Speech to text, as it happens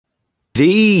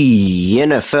The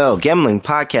NFL Gambling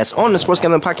Podcast on the Sports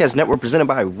Gambling Podcast Network, presented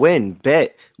by WynnBET.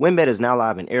 WynnBET is now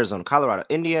live in Arizona, Colorado,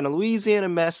 Indiana, Louisiana,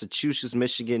 Massachusetts,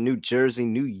 Michigan, New Jersey,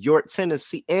 New York,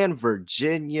 Tennessee, and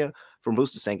Virginia. From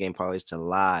boosted same-game parlays to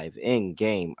live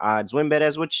in-game odds, WynnBET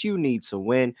has what you need to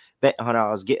win. Bet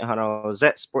 $100, get $100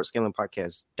 at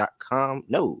sportsgamblingpodcast.com.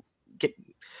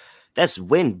 That's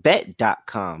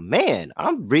WynnBET.com. Man,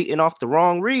 I'm reading off the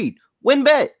wrong read.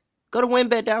 WynnBET. Go to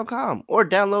wynnbet.com or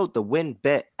download the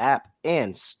WynnBET app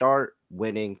and start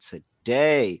winning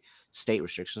today. State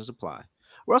restrictions apply.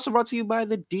 We're also brought to you by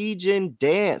the Degen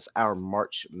Dance. Our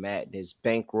March Madness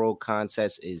bankroll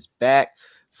contest is back.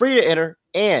 Free to enter.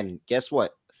 And guess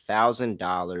what?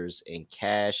 $1,000 in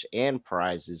cash and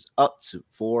prizes up to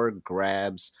 4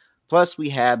 grabs. Plus, we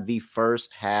have the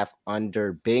first half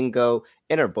under bingo.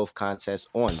 Enter both contests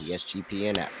on the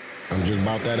SGPN app. I'm just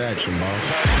about that action,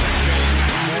 boss.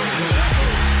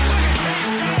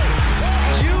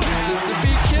 You have to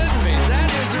be kidding me. That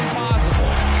is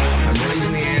impossible. I'm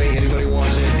raising the ante. Anybody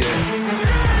wants it?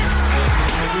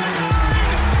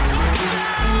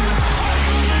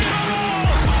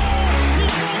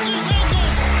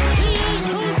 He is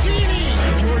Houdini.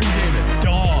 Jordan Davis,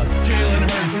 dog. Jalen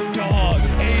Hurts, dog.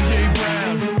 AJ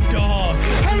Brown, dog.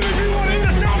 How many of you want in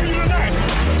the W tonight?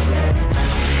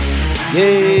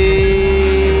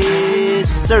 Yes,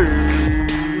 sir.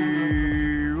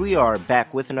 We are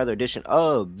back with another edition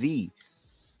of the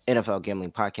NFL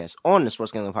Gambling Podcast on the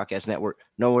Sports Gambling Podcast Network.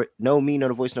 No me, no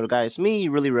the voice, no the guy. It's me,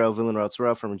 really real villain,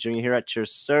 Terrell from Virginia here at your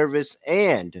service,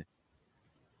 and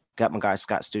got my guy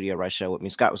Scott Studio right show with me.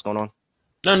 Scott, what's going on?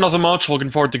 Nothing much. Looking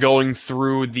forward to going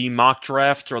through the mock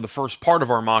draft, or the first part of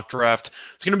our mock draft.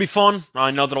 It's going to be fun.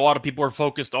 I know that a lot of people are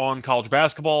focused on college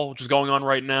basketball, which is going on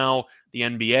right now, the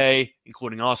NBA,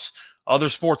 including us, other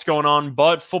sports going on,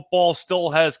 but football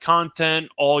still has content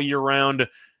all year round.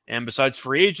 And besides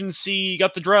free agency, you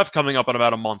got the draft coming up in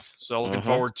about a month. So looking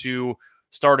forward to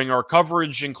starting our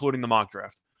coverage, including the mock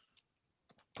draft.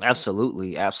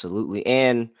 Absolutely.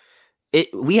 And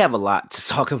we have a lot to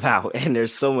talk about, and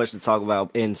there's so much to talk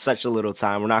about in such a little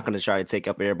time. We're not going to try to take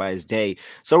up everybody's day.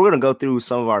 So we're going to go through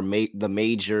some of our the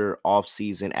major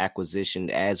offseason acquisition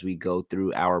as we go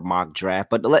through our mock draft.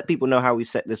 But to let people know how we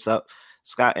set this up,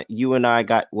 Scott, you and I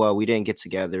we didn't get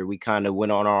together. We kind of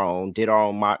went on our own, did our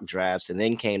own mock drafts, and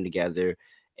then came together.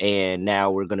 And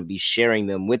now we're going to be sharing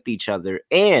them with each other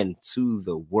and to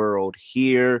the world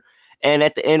here. And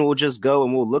at the end, we'll just go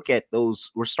and we'll look at those.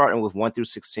 We're starting with 1 through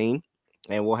 16.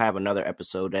 And we'll have another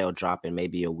episode that'll drop in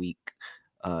maybe a week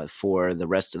for the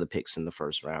rest of the picks in the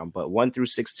first round. But 1 through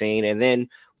 16, and then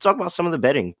we'll talk about some of the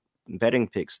betting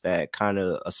picks that kind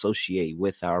of associate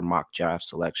with our mock draft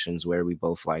selections, where we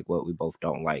both like, what we both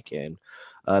don't like, and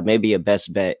maybe a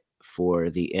best bet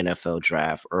for the NFL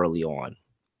draft early on.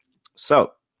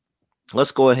 So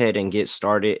let's go ahead and get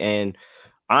started. And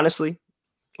honestly,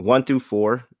 1 through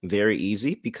 4, very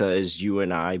easy, because you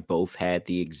and I both had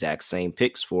the exact same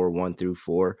picks for 1 through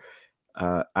 4.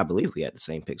 I believe we had the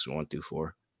same picks for 1 through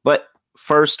 4. But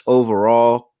first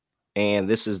overall, and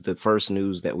this is the first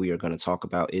news that we are going to talk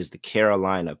about, is the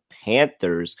Carolina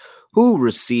Panthers, who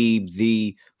received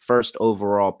the first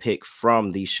overall pick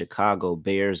from the Chicago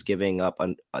Bears, giving up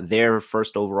their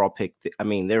first overall pick.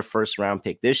 Their first round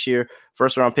pick this year,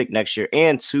 first round pick next year,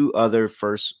 and 2 other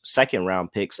second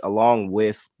round picks, along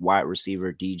with wide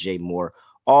receiver DJ Moore,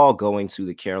 all going to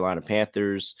the Carolina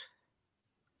Panthers.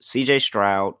 CJ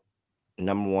Stroud,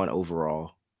 number 1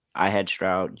 overall. I had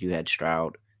Stroud, you had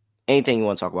Stroud. Anything you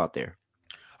want to talk about there?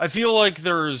 I feel like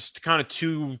there's kind of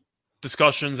 2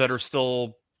 discussions that are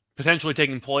still potentially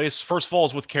taking place. First of all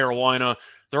is with Carolina.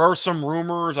 There are some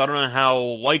rumors, I don't know how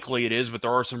likely it is, but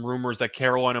there are some rumors that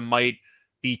Carolina might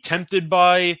be tempted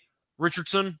by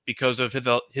Richardson because of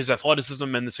his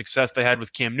athleticism and the success they had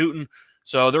with Cam Newton.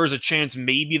 So there is a chance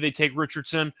maybe they take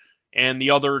Richardson. And the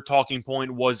other talking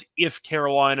point was if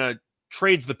Carolina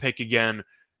trades the pick again,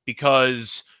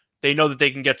 because they know that they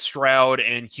can get Stroud,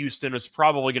 and Houston is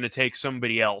probably going to take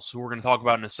somebody else, who we're going to talk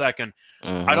about in a second.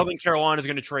 I don't think Carolina is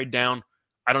going to trade down.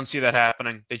 I don't see that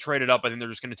happening. They traded up. I think they're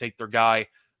just going to take their guy.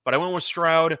 But I went with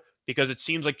Stroud because it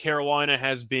seems like Carolina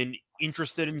has been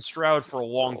interested in Stroud for a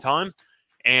long time.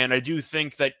 And I do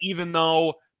think that even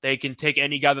though they can take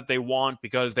any guy that they want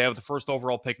because they have the first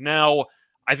overall pick now,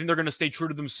 I think they're going to stay true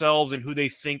to themselves and who they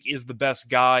think is the best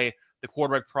guy, the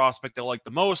quarterback prospect they like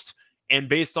the most. And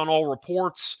based on all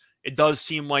reports, it does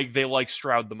seem like they like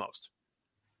Stroud the most.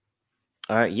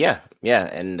 Yeah.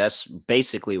 And that's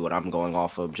basically what I'm going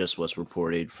off of, just what's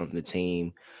reported from the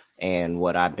team and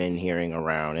what I've been hearing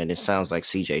around. And it sounds like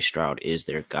CJ Stroud is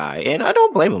their guy. And I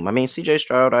don't blame him. I mean, CJ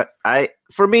Stroud,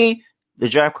 for me, the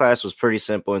draft class was pretty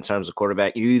simple in terms of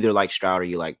quarterback. You either like Stroud or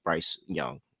you like Bryce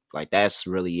Young. Like, that's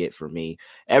really it for me.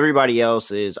 Everybody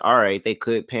else is all right. They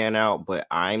could pan out, but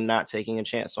I'm not taking a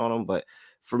chance on them. But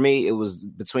for me, it was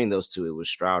between those two. It was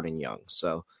Stroud and Young.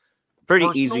 So pretty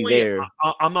easy there.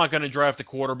 I'm not going to draft a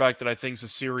quarterback that I think is a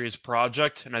serious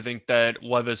project, and I think that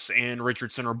Levis and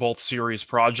Richardson are both serious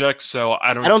projects. So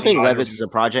I don't think Levis is a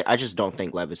project. I just don't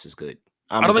think Levis is good.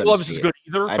 I don't think Levis is good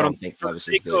either. I don't think Levis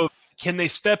is good. Can they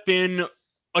step in?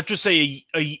 Let's just say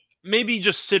maybe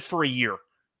just sit for a year.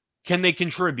 Can they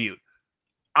contribute?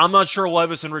 I'm not sure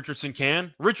Levis and Richardson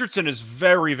can. Richardson is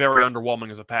very, very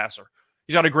underwhelming as a passer.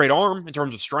 He's got a great arm in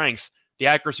terms of strength. The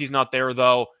accuracy's not there,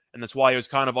 though, and that's why he was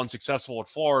kind of unsuccessful at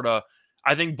Florida.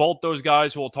 I think both those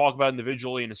guys, who we'll talk about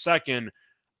individually in a second,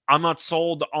 I'm not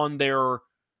sold on their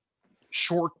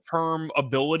short-term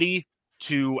ability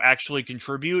to actually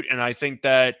contribute, and I think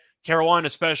that Carolina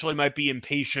especially might be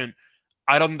impatient.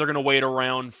 I don't think they're going to wait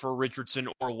around for Richardson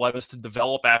or Levis to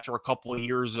develop after a couple of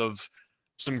years of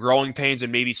some growing pains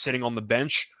and maybe sitting on the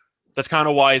bench. That's kind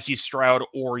of why I see Stroud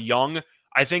or Young.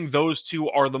 I think those two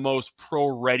are the most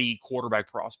pro-ready quarterback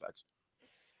prospects.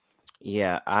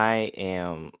 Yeah,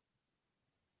 I'm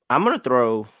going to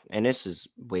throw, and this is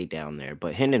way down there,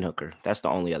 but Hendon Hooker. That's the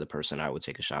only other person I would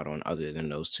take a shot on other than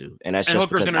those two. And that's just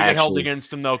Hooker's because going to get held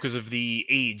against him, though, because of the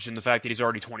age and the fact that he's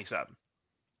already 27.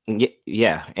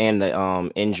 Yeah, and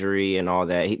the injury and all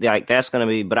that. That's going to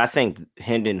be, but I think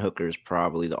Hendon Hooker is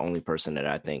probably the only person that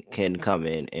I think can come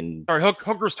in and. Sorry,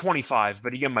 Hooker's 25,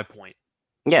 but you get my point.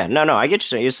 Yeah, no, I get you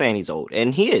saying. You're saying he's old,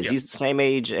 and he is. Yep. He's the same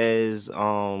age as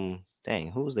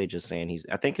Dang, who was they just saying he's?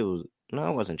 I think it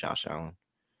wasn't Josh Allen.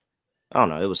 I don't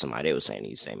know. It was somebody. They were saying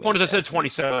he's the same age. As I said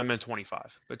 27, I meant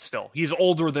 25, but still, he's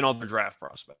older than other draft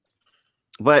prospects.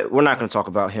 But we're not going to talk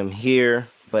about him here.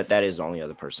 But that is the only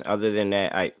other person. Other than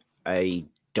that, I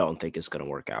don't think it's going to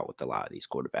work out with a lot of these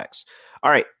quarterbacks. All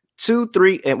right, 2,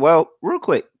 3, and real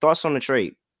quick, thoughts on the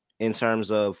trade in terms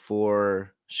of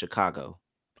for Chicago.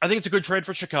 I think it's a good trade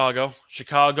for Chicago.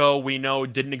 Chicago, we know,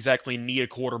 didn't exactly need a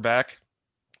quarterback.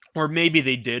 Or maybe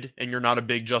they did, and you're not a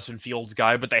big Justin Fields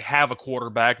guy, but they have a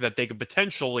quarterback that they could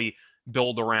potentially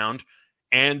build around.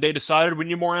 And they decided we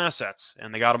need more assets.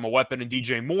 And they got him a weapon in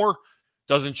DJ Moore.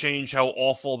 Doesn't change how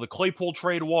awful the Claypool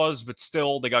trade was, but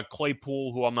still, they got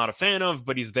Claypool, who I'm not a fan of,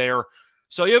 but he's there.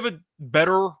 So you have a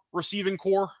better receiving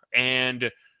core, and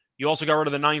you also got rid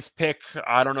of the 9th pick.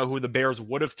 I don't know who the Bears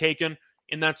would have taken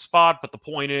in that spot, but the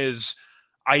point is,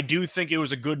 I do think it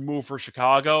was a good move for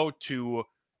Chicago to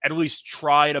at least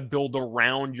try to build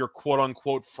around your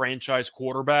quote-unquote franchise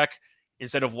quarterback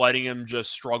instead of letting him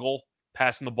just struggle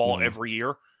passing the ball every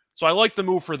year. So I like the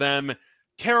move for them.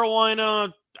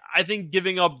 Carolina, I think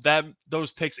giving up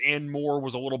those picks and more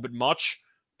was a little bit much,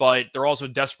 but they're also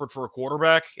desperate for a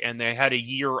quarterback, and they had a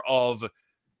year of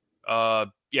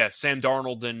Sam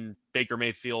Darnold and Baker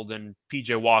Mayfield and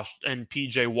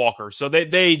PJ Walker. So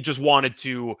they just wanted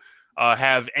to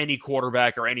have any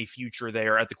quarterback or any future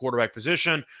there at the quarterback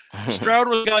position. Stroud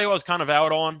was a guy I was kind of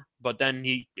out on, but then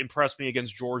he impressed me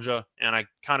against Georgia, and I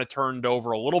kind of turned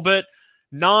over a little bit.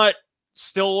 Not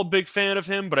still a big fan of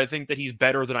him, but I think that he's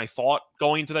better than I thought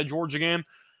going into that Georgia game.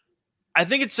 I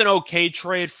think it's an okay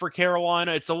trade for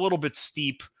Carolina. It's a little bit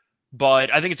steep,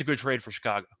 but I think it's a good trade for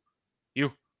Chicago.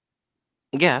 You?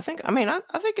 Yeah, I think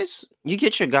it's, you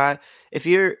get your guy.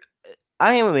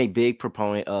 I am a big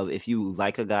proponent of, if you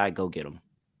like a guy, go get him.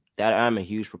 That I'm a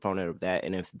huge proponent of that.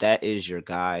 And if that is your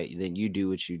guy, then you do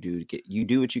what you do you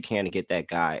do what you can to get that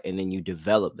guy, and then you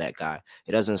develop that guy.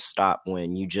 It doesn't stop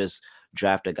when you just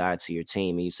draft a guy to your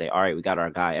team and you say, all right, we got our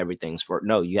guy, everything's for.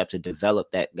 No, you have to develop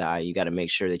that guy. You got to make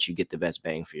sure that you get the best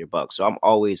bang for your buck. So I'm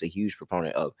always a huge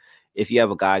proponent of, if you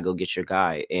have a guy, go get your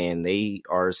guy. And they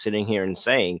are sitting here and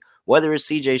saying, whether it's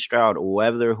CJ Stroud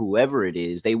or whoever it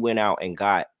is, they went out and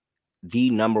got the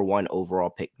number 1 overall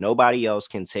pick. Nobody else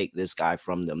can take this guy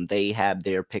from them. They have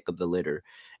their pick of the litter.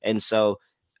 And so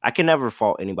I can never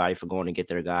fault anybody for going to get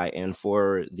their guy. And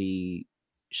for the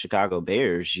Chicago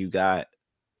Bears, you got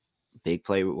big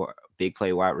play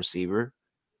wide receiver,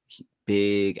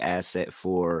 big asset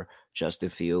for Justin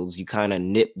Fields. You kind of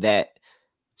nip that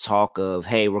talk of,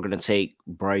 hey, we're going to take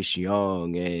Bryce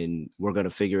Young and we're going to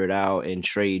figure it out and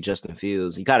trade Justin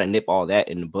Fields. You got to nip all that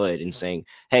in the bud and saying,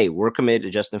 hey, we're committed to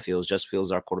Justin Fields. Justin Fields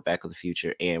is our quarterback of the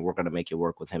future, and we're going to make it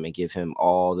work with him and give him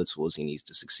all the tools he needs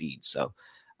to succeed. So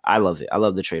I love it. I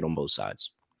love the trade on both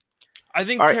sides. I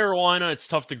think Carolina, it's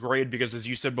tough to grade because, as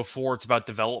you said before, it's about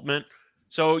development.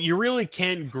 So you really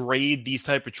can't grade these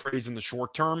type of trades in the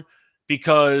short term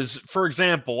because, for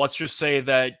example, let's just say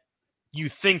that you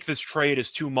think this trade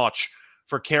is too much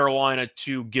for Carolina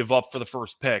to give up for the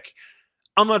first pick.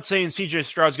 I'm not saying CJ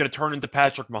Stroud's going to turn into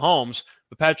Patrick Mahomes,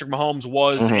 but Patrick Mahomes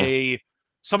was a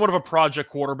somewhat of a project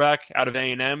quarterback out of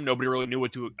A&M. Nobody really knew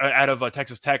what to out of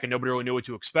Texas Tech, and nobody really knew what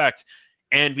to expect.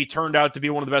 And he turned out to be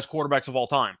one of the best quarterbacks of all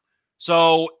time.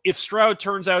 So if Stroud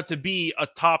turns out to be a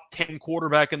top 10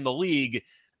 quarterback in the league,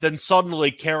 then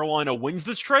suddenly Carolina wins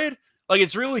this trade. Like,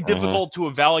 it's really difficult to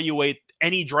evaluate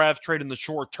any draft trade in the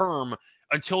short term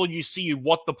until you see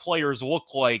what the players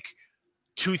look like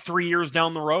 2-3 years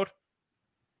down the road.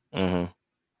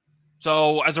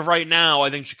 So as of right now, I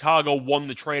think Chicago won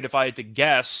the trade if I had to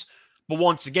guess. But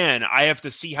once again, I have to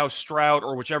see how Stroud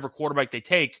or whichever quarterback they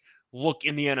take look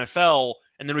in the NFL,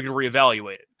 and then we can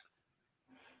reevaluate it.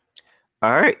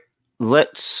 All right.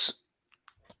 Let's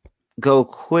go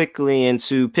quickly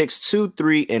into picks 2,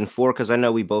 3, and 4, because I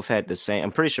know we both had the same.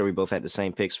 I'm pretty sure we both had the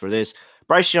same picks for this.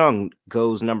 Bryce Young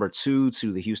goes number 2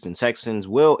 to the Houston Texans.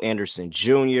 Will Anderson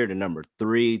Jr. to number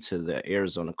 3 to the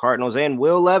Arizona Cardinals. And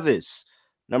Will Levis,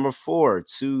 number 4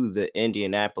 to the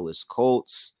Indianapolis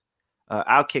Colts.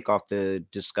 I'll kick off the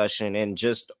discussion, and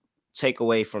just take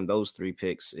away from those 3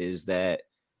 picks is that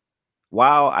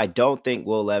while I don't think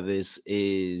Will Levis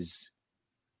is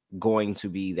going to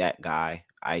be that guy,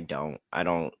 I don't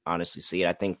honestly see it.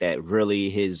 I think that really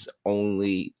his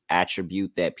only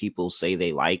attribute that people say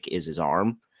they like is his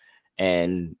arm,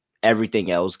 and everything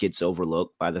else gets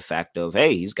overlooked by the fact of,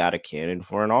 hey, he's got a cannon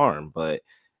for an arm, but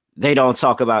they don't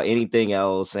talk about anything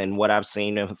else. And what I've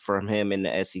seen from him in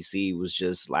the SEC was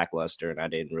just lackluster, and I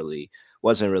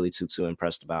wasn't really too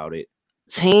impressed about it.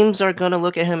 Teams are going to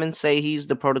look at him and say he's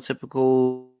the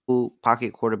prototypical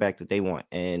pocket quarterback that they want.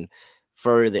 And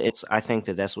I think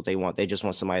that's what they want. They just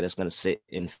want somebody that's going to sit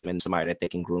and somebody that they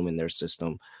can groom in their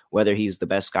system, whether he's the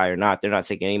best guy or not. They're not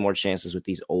taking any more chances with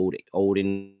these old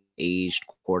and aged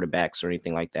quarterbacks or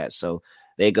anything like that. So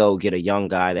they go get a young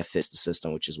guy that fits the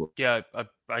system, which is what. Yeah,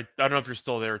 I don't know if you're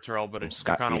still there, Terrell, but it's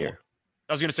kind of.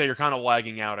 I was going to say you're kind of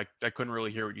lagging out. I couldn't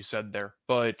really hear what you said there,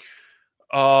 but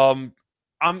I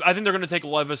think they're going to take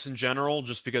Levis in general,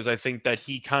 just because I think that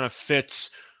he kind of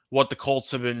fits what the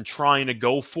Colts have been trying to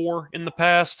go for in the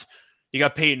past. You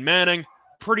got Peyton Manning,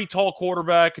 pretty tall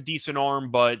quarterback, decent arm,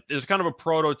 but there's kind of a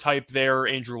prototype there.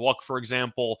 Andrew Luck, for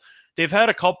example. They've had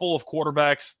a couple of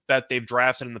quarterbacks that they've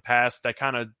drafted in the past that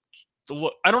kind of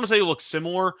look, I don't want to say look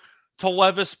similar to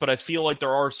Levis, but I feel like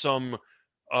there are some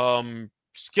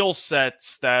skill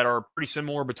sets that are pretty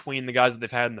similar between the guys that they've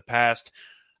had in the past.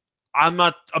 I'm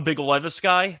not a big Levis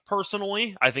guy,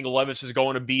 personally. I think Levis is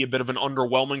going to be a bit of an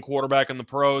underwhelming quarterback in the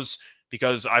pros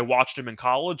because I watched him in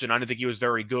college, and I didn't think he was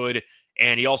very good,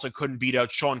 and he also couldn't beat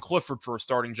out Sean Clifford for a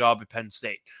starting job at Penn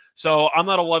State. So I'm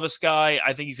not a Levis guy.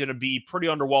 I think he's going to be pretty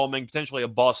underwhelming, potentially a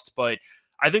bust, but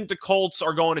I think the Colts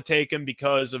are going to take him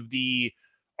because of the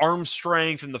arm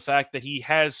strength and the fact that he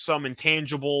has some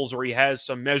intangibles or he has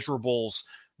some measurables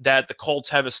that the Colts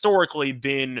have historically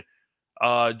been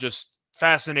just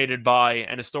fascinated by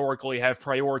and historically have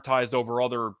prioritized over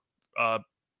other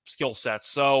skill sets.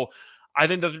 So I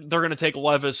think that they're going to take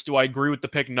Levis. Do I agree with the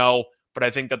pick? No, but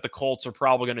I think that the Colts are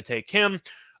probably going to take him.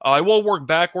 I will work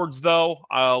backwards, though.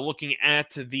 Looking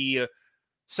at the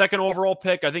second overall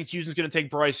pick, I think Houston's going to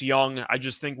take Bryce Young. I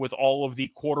just think with all of the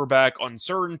quarterback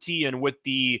uncertainty and with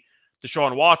the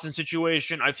Deshaun Watson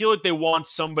situation, I feel like they want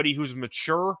somebody who's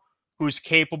mature, who's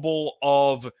capable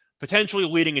of potentially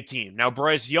leading a team. Now,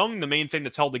 Bryce Young, the main thing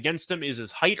that's held against him is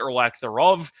his height or lack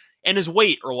thereof, and his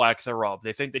weight or lack thereof.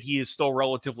 They think that he is still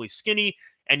relatively skinny,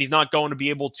 and he's not going to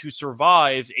be able to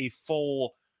survive a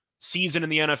full season in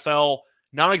the NFL.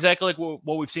 Not exactly like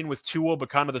what we've seen with Tua, but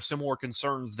kind of the similar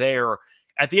concerns there.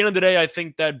 At the end of the day, I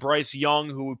think that Bryce Young,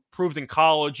 who proved in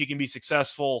college he can be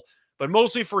successful, but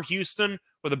mostly for Houston,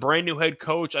 with a brand new head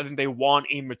coach, I think they want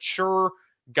a mature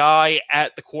guy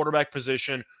at the quarterback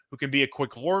position who can be a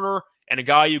quick learner and a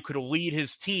guy who could lead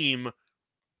his team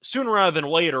sooner rather than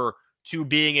later to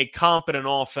being a competent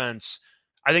offense.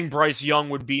 I think Bryce Young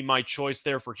would be my choice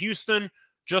there for Houston,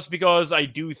 just because I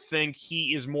do think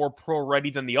he is more pro-ready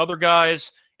than the other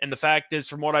guys. And the fact is,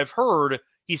 from what I've heard,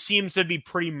 he seems to be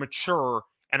pretty mature,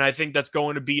 and I think that's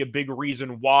going to be a big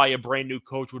reason why a brand new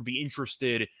coach would be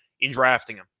interested in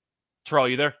drafting him. Terrell,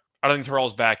 you there? I don't think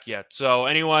Terrell's back yet. So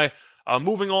anyway,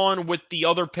 moving on with the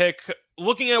other pick,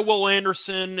 looking at Will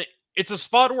Anderson, it's a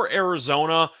spot where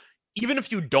Arizona, even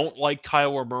if you don't like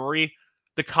Kyler Murray,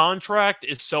 the contract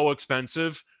is so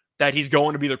expensive that he's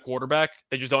going to be their quarterback.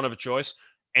 They just don't have a choice.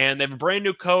 And they have a brand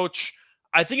new coach.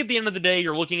 I think at the end of the day,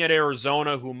 you're looking at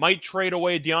Arizona, who might trade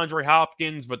away DeAndre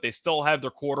Hopkins, but they still have their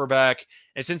quarterback.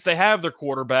 And since they have their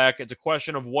quarterback, it's a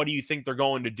question of what do you think they're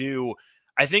going to do.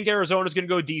 I think Arizona's going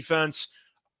to go defense.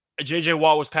 J.J.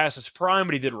 Watt was past his prime,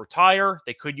 but he did retire.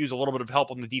 They could use a little bit of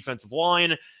help on the defensive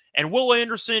line. And Will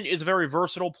Anderson is a very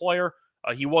versatile player.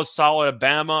 He was solid at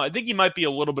Bama. I think he might be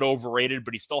a little bit overrated,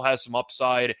 but he still has some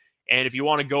upside. And if you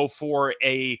want to go for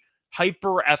a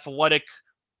hyper-athletic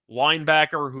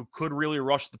linebacker who could really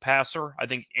rush the passer, I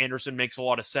think Anderson makes a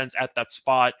lot of sense at that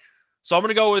spot. So I'm going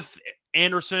to go with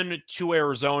Anderson to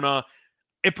Arizona.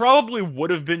 It probably would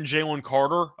have been Jalen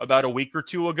Carter about a week or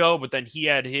two ago, but then he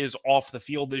had his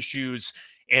off-the-field issues,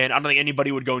 and I don't think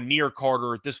anybody would go near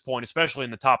Carter at this point, especially in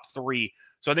the top 3.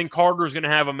 So I think Carter is going to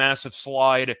have a massive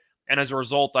slide, and as a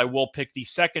result, I will pick the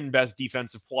second best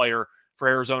defensive player for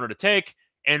Arizona to take,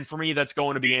 and for me, that's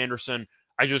going to be Anderson.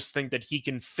 I just think that he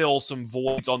can fill some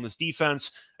voids on this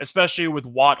defense, especially with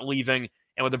Watt leaving,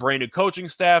 and with a brand new coaching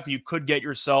staff, you could get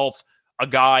yourself a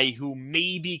guy who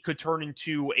maybe could turn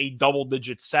into a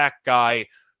double-digit sack guy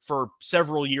for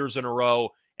several years in a row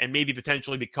and maybe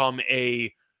potentially become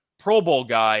a Pro Bowl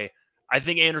guy. I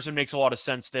think Anderson makes a lot of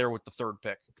sense there with the third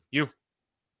pick. You?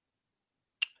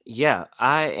 Yeah,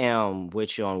 I am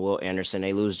with you on Will Anderson.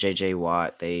 They lose J.J.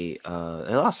 Watt. They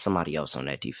lost somebody else on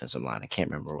that defensive line. I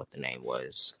can't remember what the name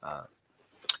was.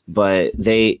 But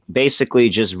they basically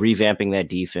just revamping that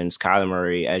defense. Kyler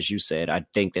Murray, as you said, I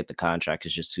think that the contract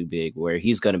is just too big where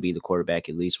he's going to be the quarterback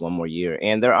at least one more year.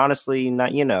 And they're honestly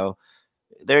not,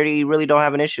 they really don't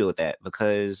have an issue with that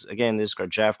because, again, this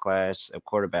draft class of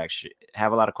quarterbacks should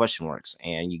have a lot of question marks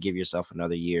and you give yourself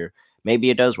another year.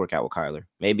 Maybe it does work out with Kyler.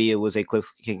 Maybe it was a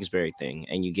Cliff Kingsbury thing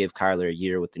and you give Kyler a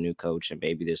year with the new coach and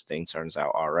maybe this thing turns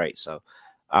out all right. So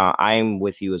I'm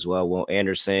with you as well. Will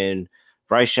Anderson,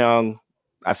 Bryce Young,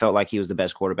 I felt like he was the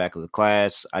best quarterback of the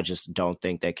class. I just don't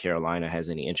think that Carolina has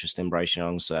any interest in Bryce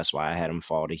Young, so that's why I had him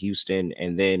fall to Houston.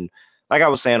 And then, like I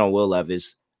was saying on Will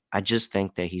Levis, I just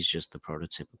think that he's just the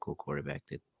prototypical quarterback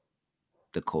that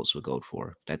the Colts would go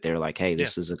for. That they're like, hey,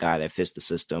 this is a guy that fits the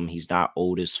system. He's not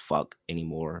old as fuck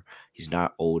anymore. He's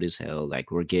not old as hell.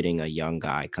 Like, we're getting a young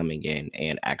guy coming in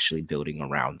and actually building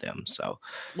around them. So,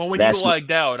 well, when you lagged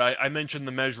out, I mentioned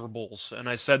the measurables, and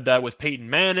I said that with Peyton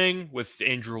Manning, with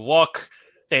Andrew Luck.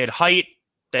 They had height.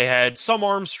 They had some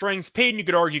arm strength. Peyton, you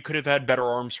could argue, could have had better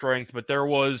arm strength, but there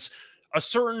was a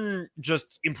certain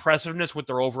just impressiveness with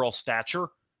their overall stature,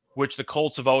 which the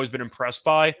Colts have always been impressed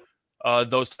by,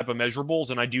 those type of measurables,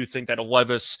 and I do think that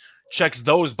Levis checks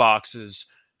those boxes.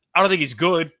 I don't think he's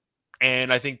good,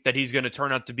 and I think that he's going to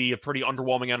turn out to be a pretty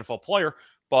underwhelming NFL player,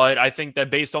 but I think that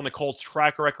based on the Colts'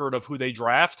 track record of who they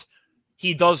draft,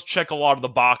 he does check a lot of the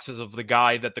boxes of the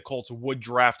guy that the Colts would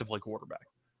draft to play quarterback.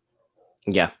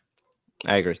 Yeah,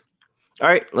 I agree. All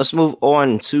right, let's move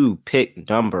on to pick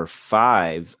number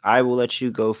 5. I will let you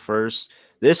go first.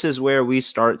 This is where we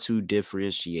start to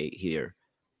differentiate here.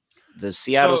 The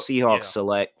Seattle Seahawks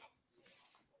select.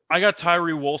 I got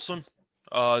Tyree Wilson,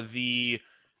 the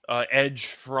edge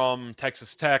from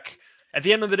Texas Tech. At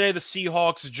the end of the day, the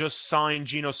Seahawks just signed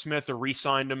Geno Smith or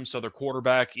re-signed him, so their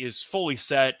quarterback is fully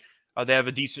set. They have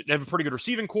a pretty good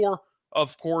receiving core,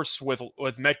 of course,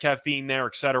 with Metcalf being there,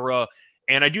 etc.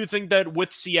 And I do think that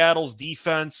with Seattle's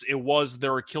defense, it was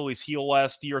their Achilles heel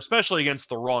last year, especially against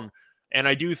the run. And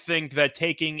I do think that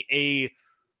taking a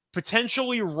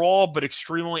potentially raw but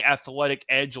extremely athletic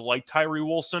edge like Tyree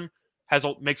Wilson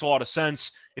makes a lot of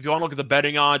sense. If you want to look at the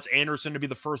betting odds, Anderson to be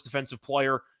the first defensive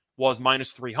player was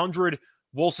minus 300.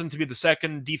 Wilson to be the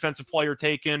second defensive player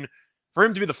taken. For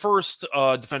him to be the first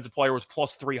defensive player was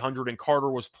plus 300, and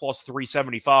Carter was plus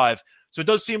 375. So it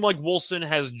does seem like Wilson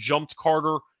has jumped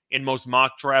Carter in most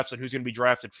mock drafts and who's going to be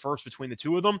drafted first between the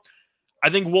two of them. I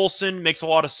think Wilson makes a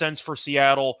lot of sense for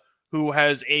Seattle, who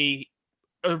has a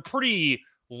pretty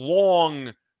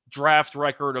long draft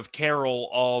record of Carroll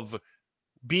of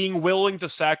being willing to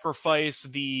sacrifice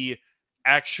the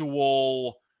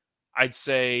actual, I'd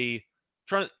say,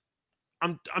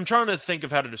 I'm trying to think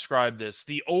of how to describe this.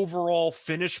 The overall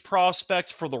finished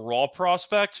prospect for the raw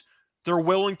prospect, they're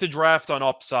willing to draft on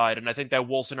upside, and I think that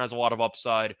Wilson has a lot of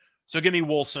upside. So give me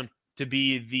Wilson to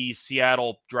be the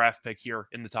Seattle draft pick here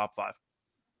in the top 5.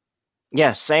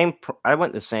 Yeah, same. I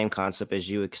went the same concept as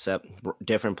you, except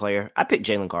different player. I picked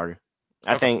Jalen Carter.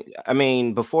 I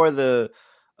mean, before the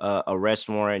arrest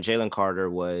warrant, Jalen Carter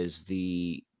was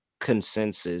the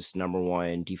consensus number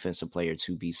 1 defensive player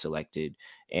to be selected,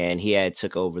 and he had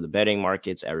took over the betting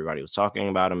markets. Everybody was talking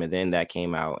about him, and then that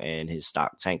came out and his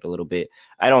stock tanked a little bit.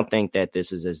 I don't think that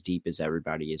this is as deep as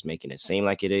everybody is making it seem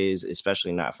like it is,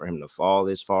 especially not for him to fall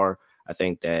this far. I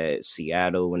think that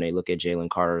Seattle, when they look at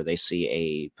Jalen Carter, they see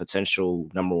a potential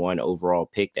number 1 overall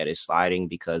pick that is sliding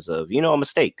because of, a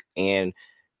mistake. And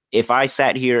if I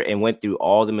sat here and went through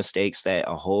all the mistakes that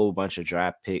a whole bunch of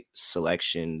draft pick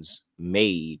selections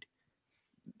made,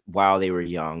 while they were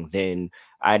young, then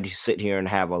I'd sit here and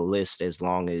have a list as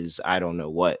long as I don't know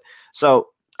what. So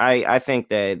I think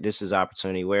that this is an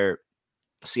opportunity where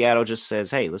Seattle just says,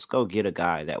 "Hey, let's go get a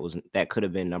guy that could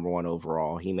have been number one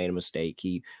overall. He made a mistake.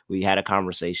 We had a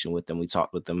conversation with them. We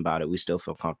talked with them about it. We still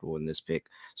feel comfortable in this pick.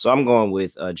 So I'm going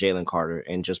with Jalen Carter,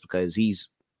 and just because he's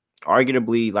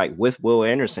arguably like with Will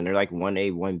Anderson, they're like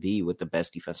 1A, 1B with the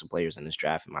best defensive players in this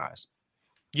draft in my eyes.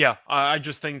 Yeah, I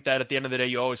just think that at the end of the day,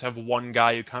 you always have one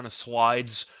guy who kind of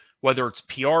slides, whether it's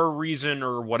PR reason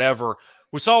or whatever.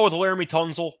 We saw with Laramie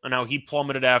Tunsil and how he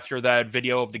plummeted after that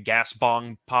video of the gas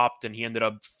bong popped and he ended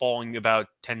up falling about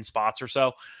 10 spots or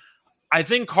so. I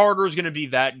think Carter is going to be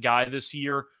that guy this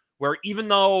year where even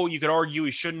though you could argue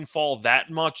he shouldn't fall that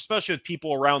much, especially with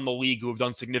people around the league who have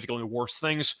done significantly worse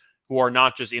things, who are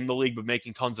not just in the league but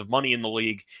making tons of money in the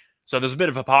league. So there's a bit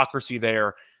of hypocrisy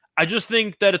there. I just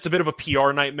think that it's a bit of a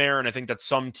PR nightmare, and I think that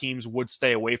some teams would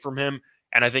stay away from him.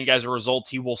 And I think as a result,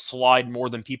 he will slide more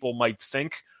than people might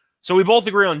think. So we both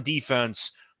agree on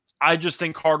defense. I just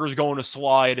think Carter's going to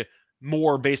slide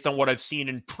more based on what I've seen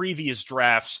in previous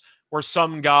drafts, where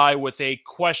some guy with a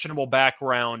questionable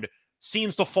background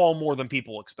seems to fall more than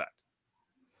people expect.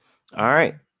 All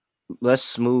right.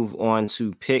 Let's move on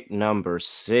to pick number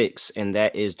 6, and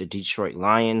that is the Detroit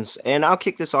Lions. And I'll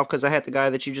kick this off because I had the guy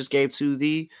that you just gave to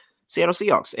the Seattle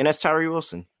Seahawks, and that's Tyree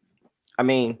Wilson. I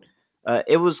mean,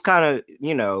 it was kind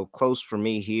of, close for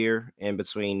me here in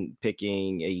between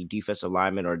picking a defensive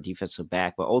lineman or a defensive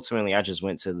back. But ultimately, I just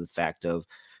went to the fact of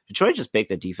Detroit just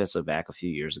picked a defensive back a few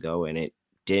years ago, and it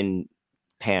didn't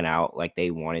pan out like they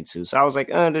wanted to. So I was like,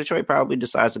 Detroit probably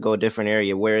decides to go a different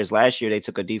area. Whereas last year they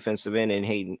took a defensive end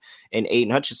in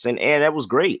Aiden Hutchinson, and that was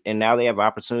great. And now they have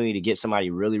opportunity to get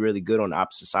somebody really, really good on the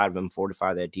opposite side of them,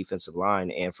 fortify that defensive line.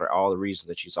 And for all the reasons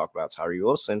that you talked about, Tyree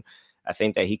Wilson, I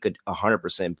think that he could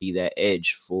 100% be that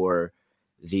edge for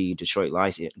the Detroit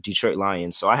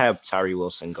Lions. So I have Tyree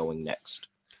Wilson going next.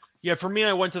 Yeah, for me,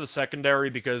 I went to the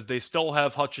secondary because they still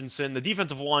have Hutchinson. The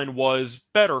defensive line was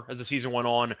better as the season went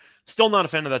on. Still not a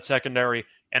fan of that secondary,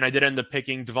 and I did end up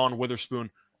picking Devon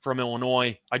Witherspoon from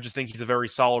Illinois. I just think he's a very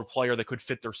solid player that could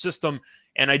fit their system,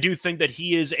 and I do think that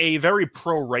he is a very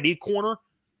pro-ready corner,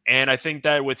 and I think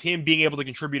that with him being able to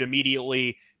contribute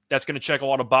immediately, that's going to check a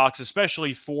lot of boxes,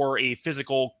 especially for a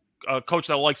physical coach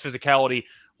that likes physicality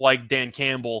like Dan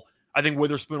Campbell. I think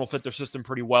Witherspoon will fit their system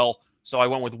pretty well. So I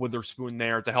went with Witherspoon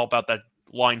there to help out that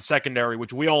line secondary,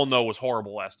 which we all know was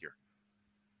horrible last year.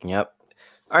 Yep.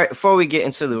 All right, before we get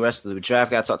into the rest of the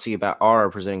draft, I got to talk to you about our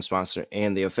presenting sponsor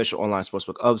and the official online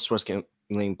sportsbook of Sports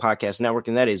Gambling Podcast Network,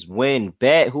 and that is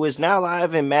WynnBET, who is now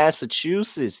live in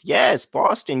Massachusetts. Yes,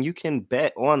 Boston, you can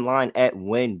bet online at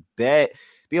WynnBET.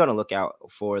 Be on the lookout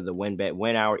for the WynnBET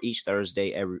Win Hour each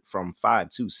Thursday from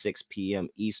 5 to 6 p.m.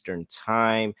 Eastern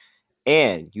Time.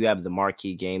 And you have the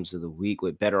marquee games of the week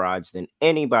with better odds than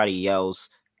anybody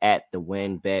else at the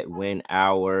WynnBET Win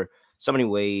Hour. So many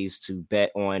ways to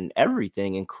bet on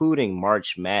everything, including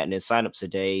March Madness. Sign up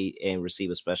today and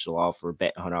receive a special offer.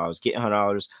 Bet $100, get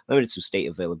 $100, limited to state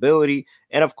availability.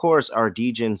 And, of course, our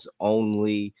DGens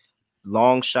only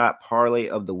long shot parlay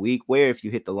of the week, where if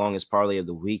you hit the longest parlay of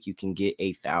the week, you can get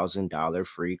 $1,000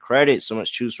 free credit. So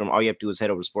much to choose from. All you have to do is head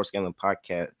over to Sports Gambling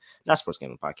Podcast. Not Sports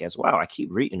Gambling Podcast. Wow, I keep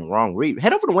reading the wrong read.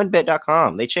 Head over to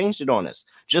WynnBET.com. They changed it on us.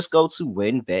 Just go to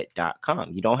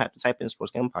WynnBET.com. You don't have to type in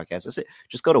Sports Gambling Podcast. That's it.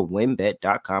 Just go to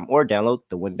WynnBET.com or download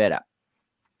the WynnBET app.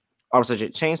 Also,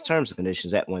 change terms and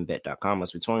conditions at WynnBET.com.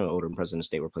 Must be 21 or older and present in a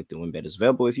state where play through WynnBET is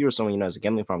available. If you or someone you know has a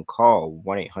gambling problem, call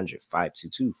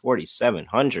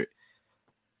 1-800-522-4700.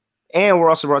 And we're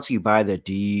also brought to you by the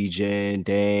DGen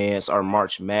Dance. Our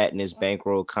March Madness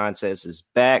bankroll contest is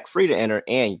back, free to enter,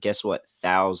 and guess what?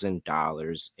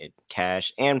 $1,000 in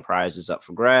cash and prizes up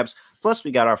for grabs. Plus,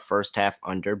 we got our first half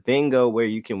under bingo, where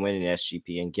you can win an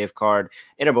SGPN gift card.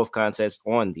 Enter both contests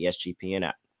on the SGPN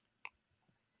app.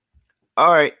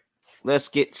 All right, let's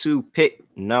get to pick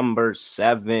number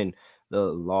 7, the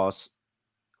Las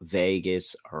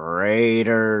Vegas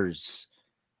Raiders.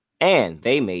 And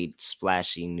they made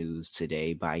splashy news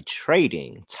today by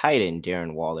trading tight end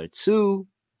Darren Waller to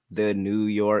the New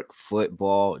York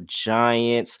Football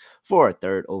Giants for a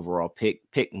 3rd overall pick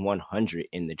 100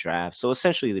 in the draft. So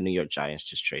essentially, the New York Giants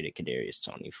just traded Kadarius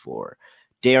Toney for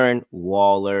Darren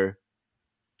Waller.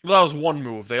 Well, that was one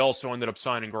move. They also ended up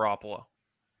signing Garoppolo.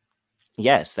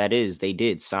 Yes, that is. They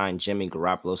did sign Jimmy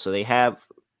Garoppolo. So they have,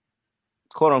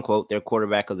 quote unquote, their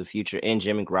quarterback of the future in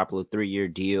Jimmy Garoppolo, 3-year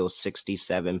deal,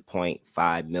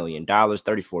 $67.5 million,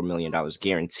 $34 million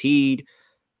guaranteed.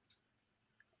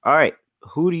 All right.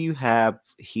 Who do you have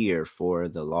here for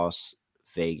the Las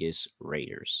Vegas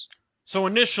Raiders? So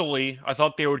initially, I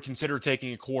thought they would consider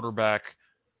taking a quarterback,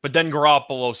 but then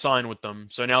Garoppolo signed with them.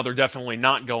 So now they're definitely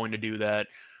not going to do that.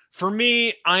 For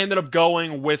me, I ended up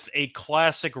going with a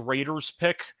classic Raiders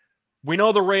pick. We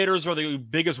know the Raiders are the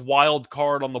biggest wild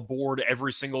card on the board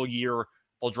every single year.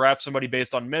 They'll draft somebody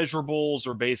based on measurables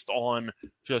or based on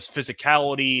just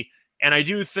physicality. And I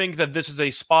do think that this is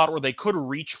a spot where they could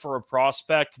reach for a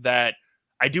prospect that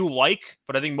I do like,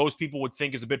 but I think most people would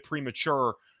think is a bit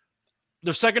premature.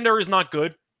 Their secondary is not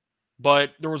good,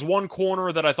 but there was one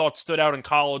corner that I thought stood out in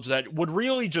college that would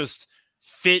really just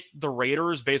fit the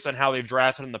Raiders based on how they've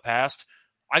drafted in the past.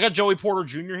 I got Joey Porter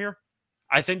Jr. here.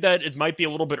 I think that it might be a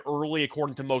little bit early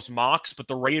according to most mocks, but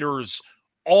the Raiders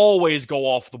always go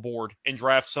off the board and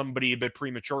draft somebody a bit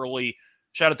prematurely.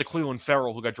 Shout out to Cleveland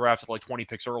Ferrell, who got drafted like 20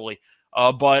 picks early.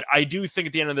 But I do think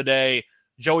at the end of the day,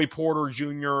 Joey Porter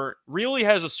Jr. really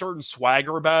has a certain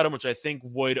swagger about him, which I think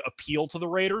would appeal to the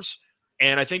Raiders.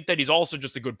 And I think that he's also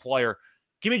just a good player.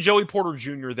 Give me Joey Porter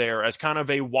Jr. there as kind of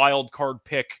a wild card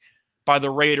pick by the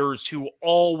Raiders, who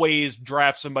always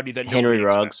draft somebody that Henry nobody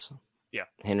Ruggs. expects. Yeah.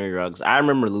 Henry Ruggs. I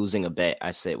remember losing a bet.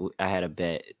 I had a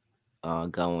bet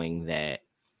going that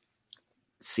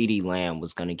CeeDee Lamb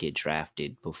was going to get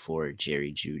drafted before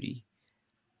Jerry Jeudy.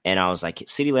 And I was like,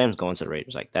 CeeDee Lamb's going to the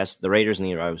Raiders. Like, that's the Raiders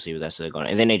need a wide receiver. That's what they're going.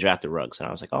 And then they drafted Ruggs, and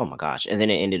I was like, oh my gosh. And then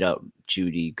it ended up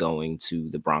Jeudy going to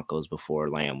the Broncos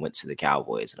before Lamb went to the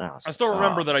Cowboys. And I still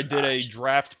remember that I did a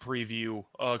draft preview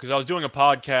because I was doing a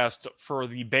podcast for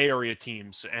the Bay Area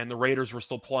teams, and the Raiders were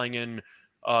still playing in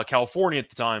California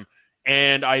at the time.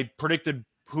 And I predicted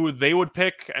who they would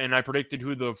pick, and I predicted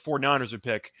who the 49ers would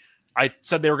pick. I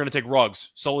said they were going to take Ruggs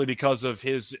solely because of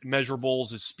his measurables,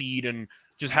 his speed, and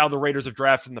just how the Raiders have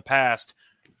drafted in the past.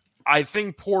 I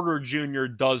think Porter Jr.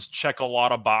 does check a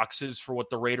lot of boxes for what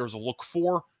the Raiders look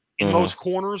for in most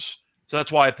corners. So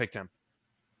that's why I picked him.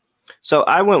 So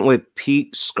I went with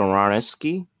Pete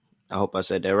Skoronski. I hope I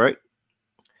said that right.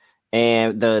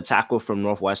 And the tackle from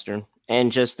Northwestern.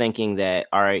 And just thinking that,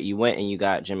 all right, you went and you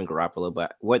got Jimmy Garoppolo,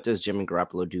 but what does Jimmy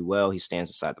Garoppolo do well? He stands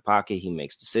inside the pocket. He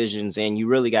makes decisions, and you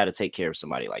really got to take care of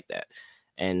somebody like that.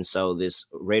 And so this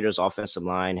Raiders offensive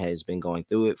line has been going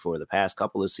through it for the past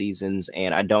couple of seasons,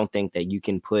 and I don't think that you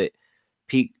can put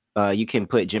Jimmy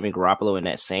Garoppolo in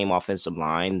that same offensive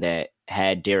line that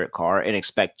had Derek Carr and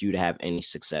expect you to have any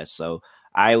success. So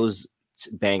I was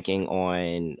banking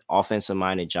on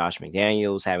offensive-minded Josh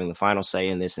McDaniels having the final say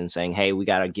in this and saying, hey, we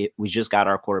just got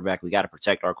our quarterback. We got to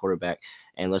protect our quarterback,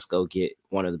 and let's go get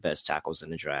one of the best tackles in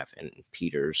the draft, and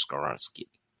Peter Skoronski.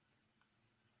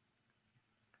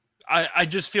 I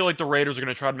just feel like the Raiders are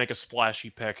going to try to make a splashy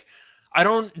pick. I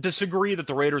don't disagree that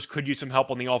the Raiders could use some help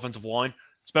on the offensive line,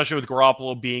 especially with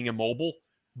Garoppolo being immobile,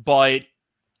 but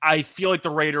I feel like the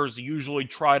Raiders usually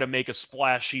try to make a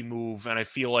splashy move, and I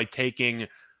feel like taking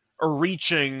or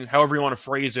reaching, however you want to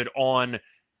phrase it, on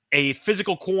a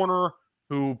physical corner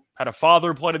who had a father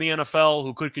who played in the NFL,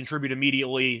 who could contribute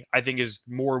immediately, I think is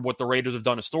more what the Raiders have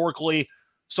done historically.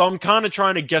 So I'm kind of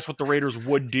trying to guess what the Raiders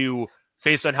would do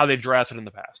based on how they've drafted in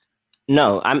the past.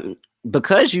 No,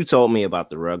 because you told me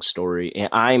about the Ruggs story, and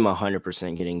I'm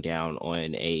 100% getting down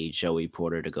on a Joey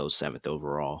Porter to go 7th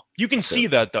overall. You can see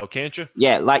that though, can't you?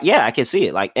 Yeah, I can see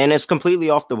it. And it's completely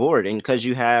off the board. And because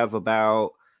you have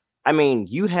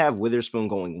you have Witherspoon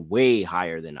going way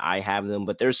higher than I have them,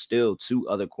 but there's still 2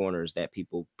 other corners that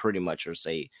people pretty much are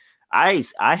say. I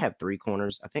have 3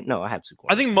 corners. I have 2 corners.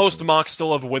 I think most mocks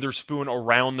still have Witherspoon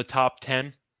around the top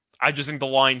 10. I just think the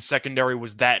line secondary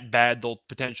was that bad they'll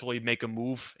potentially make a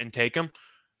move and take him.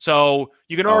 So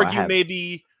you can argue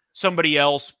maybe somebody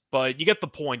else, but you get the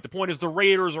point. The point is the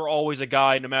Raiders are always a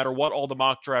guy, no matter what all the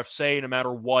mock drafts say, no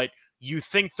matter what you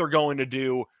think they're going to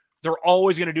do, they're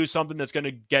always going to do something that's going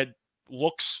to get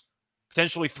looks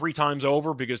potentially 3 times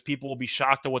over because people will be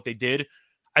shocked at what they did.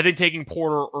 I think taking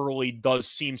Porter early does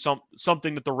seem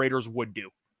something that the Raiders would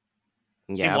do.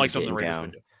 Yeah, seem like something the Raiders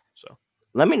would do. So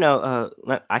let me know.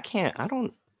 I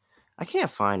can't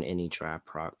find any draft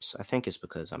props. I think it's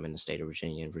because I'm in the state of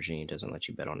Virginia, and Virginia doesn't let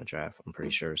you bet on the draft, I'm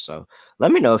pretty sure. So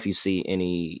let me know if you see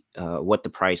any what the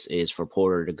price is for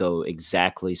Porter to go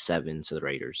exactly 7 to the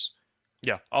Raiders.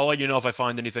 Yeah, I'll let you know if I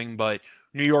find anything, but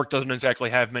New York doesn't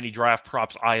exactly have many draft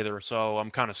props either, so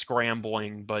I'm kind of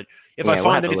scrambling. But if I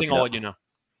find anything, I'll let you know.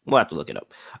 We'll have to look it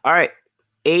up. All right.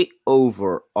 8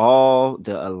 overall,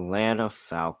 the Atlanta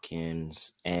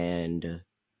Falcons, and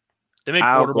they make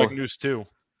quarterback news too.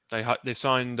 They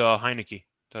signed Heineke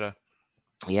today.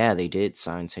 Yeah, they did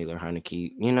sign Taylor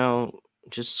Heineke.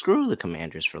 Just screw the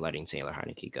Commanders for letting Taylor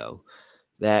Heineke go.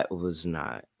 That was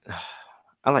not.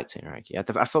 I like Tanner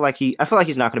Heineke. I feel like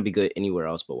he's not going to be good anywhere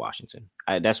else but Washington.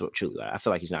 That's what truly. I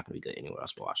feel like he's not going to be good anywhere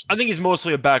else but Washington. I think he's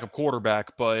mostly a backup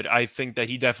quarterback, but I think that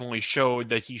he definitely showed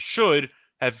that he should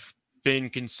have been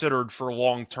considered for a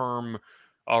long-term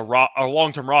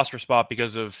roster spot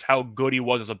because of how good he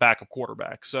was as a backup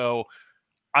quarterback. So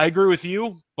I agree with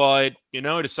you, but he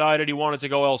decided he wanted to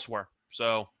go elsewhere.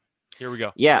 So here we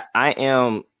go. Yeah, I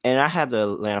am, and I have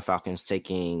the Atlanta Falcons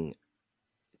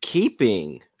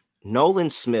keeping Nolan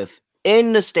Smith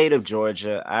in the state of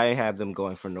Georgia. I have them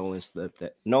going for Nolan Smith,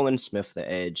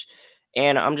 the edge.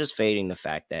 And I'm just fading the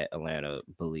fact that Atlanta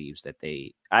believes that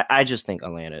I just think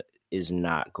Atlanta is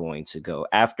not going to go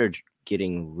after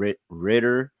getting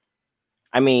Ritter.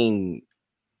 I mean,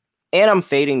 and I'm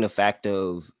fading the fact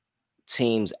of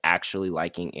teams actually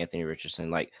liking Anthony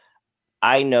Richardson. Like,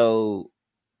 I know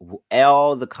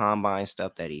all the combine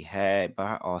stuff that he had, but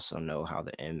I also know how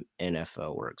the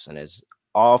NFL works. And as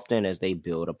often as they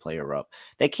build a player up,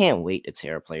 they can't wait to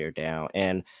tear a player down.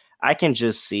 And I can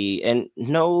just see, and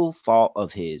no fault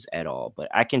of his at all, but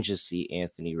I can just see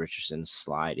Anthony Richardson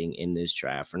sliding in this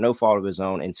draft for no fault of his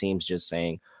own, and teams just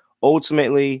saying,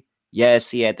 ultimately, yes,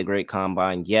 he had the great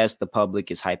combine. Yes, the public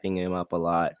is hyping him up a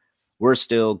lot. We're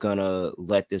still going to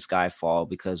let this guy fall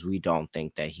because we don't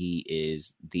think that he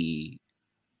is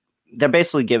they're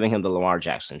basically giving him the Lamar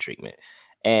Jackson treatment.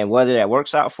 And whether that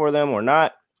works out for them or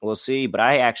not, we'll see. But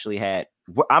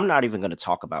I'm not even going to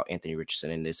talk about Anthony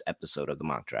Richardson in this episode of the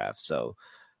mock draft. So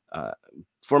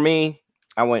for me,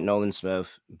 I went Nolan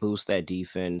Smith, boost that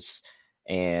defense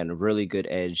and really good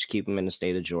edge, keep him in the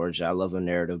state of Georgia. I love a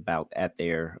narrative about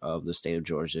of the state of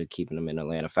Georgia, keeping them in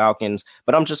Atlanta Falcons.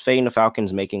 But I'm just fading the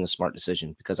Falcons making a smart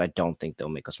decision because I don't think they'll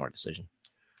make a smart decision.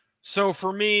 So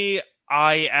for me,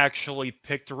 I actually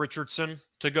picked Richardson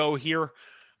to go here.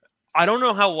 I don't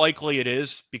know how likely it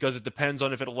is because it depends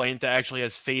on if Atlanta actually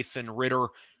has faith in Ritter.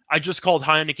 I just called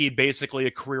Heineke basically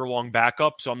a career-long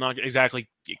backup, so I'm not exactly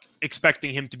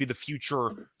expecting him to be the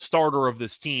future starter of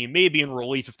this team. Maybe in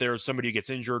relief if there's somebody who gets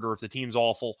injured or if the team's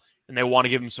awful and they want to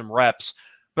give him some reps.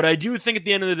 But I do think at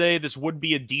the end of the day, this would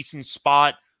be a decent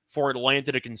spot for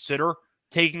Atlanta to consider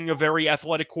taking a very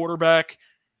athletic quarterback.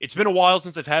 It's been a while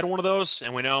since they've had one of those,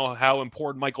 and we know how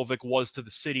important Michael Vick was to the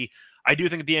city. I do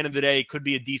think at the end of the day, it could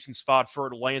be a decent spot for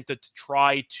Atlanta to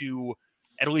try to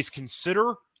at least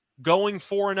consider going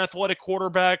for an athletic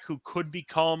quarterback who could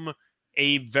become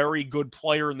a very good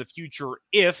player in the future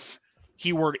if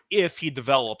he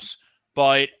develops.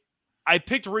 But I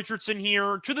picked Richardson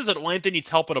here. Truth is, Atlanta needs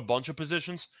help at a bunch of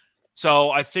positions. So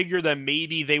I figure that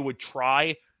maybe they would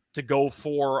try to go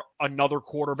for another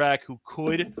quarterback who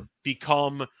could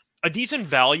become a decent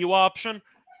value option.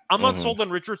 I'm not sold on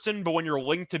Richardson, but when you're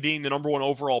linked to being the number one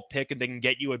overall pick and they can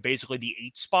get you at basically the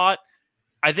 8th spot,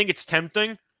 I think it's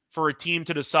tempting for a team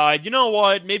to decide, you know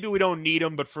what, maybe we don't need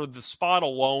him, but for the spot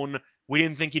alone, we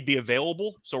didn't think he'd be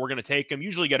available, so we're going to take him.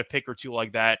 Usually get a pick or two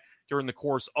like that during the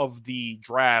course of the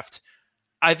draft.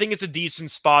 I think it's a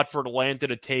decent spot for Atlanta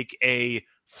to take a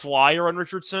flyer on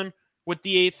Richardson with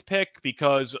the 8th pick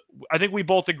because I think we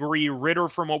both agree Ritter,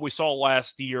 from what we saw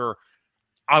last year,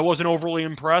 I wasn't overly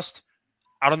impressed.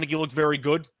 I don't think he looked very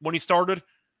good when he started.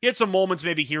 He had some moments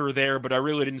maybe here or there, but I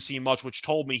really didn't see much, which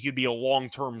told me he'd be a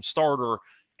long-term starter,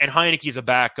 and Heineke's a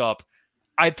backup.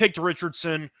 I picked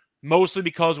Richardson mostly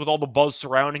because with all the buzz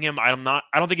surrounding him, I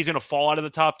don't think he's going to fall out of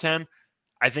the top 10.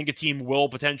 I think a team will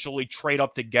potentially trade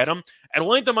up to get him.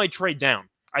 Atlanta might trade down.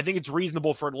 I think it's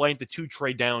reasonable for Atlanta to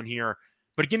trade down here.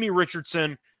 But give me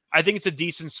Richardson. I think it's a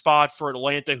decent spot for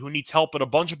Atlanta, who needs help at a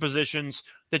bunch of positions,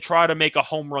 to try to make a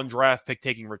home run draft pick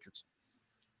taking Richardson.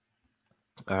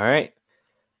 All right.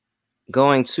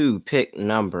 Going to pick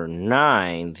number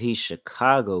 9, the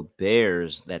Chicago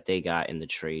Bears that they got in the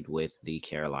trade with the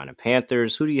Carolina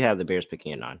Panthers. Who do you have the Bears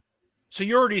picking at 9? So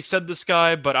you already said this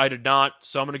guy, but I did not.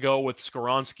 So I'm going to go with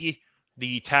Skoronski,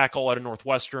 the tackle out of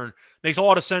Northwestern. Makes a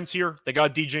lot of sense here. They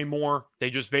got DJ Moore. They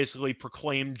just basically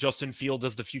proclaimed Justin Fields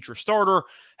as the future starter.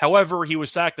 However, he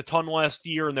was sacked a ton last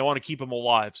year, and they want to keep him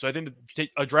alive. So I think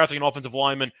that drafting an offensive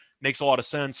lineman makes a lot of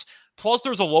sense. Plus,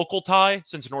 there's a local tie,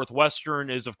 since Northwestern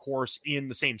is, of course, in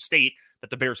the same state that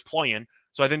the Bears play in.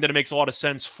 So I think that it makes a lot of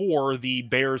sense for the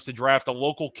Bears to draft a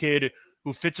local kid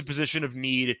who fits a position of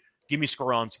need. Give me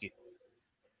Skoronski.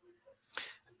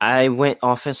 I went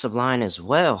offensive line as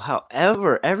well.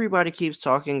 However, everybody keeps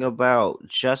talking about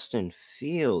Justin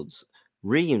Fields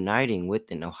reuniting with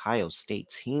an Ohio State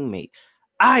teammate.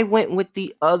 I went with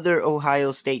the other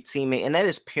Ohio State teammate, and that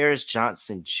is Paris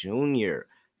Johnson Jr.,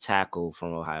 tackle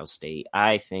from Ohio State.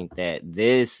 I think that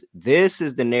this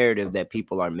is the narrative that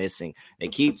people are missing. They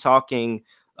keep talking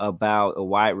about a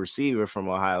wide receiver from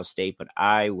Ohio State, but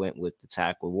I went with the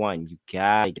tackle one. You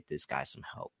gotta get this guy some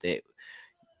help.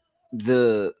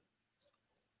 The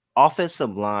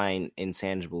offensive line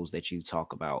intangibles that you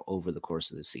talk about over the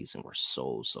course of the season were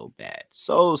so bad.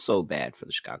 So bad for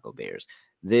the Chicago Bears.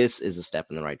 This is a step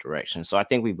in the right direction. So I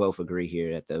think we both agree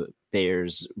here that the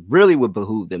Bears really would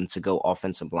behoove them to go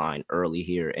offensive line early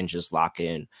here and just lock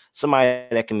in somebody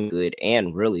that can be good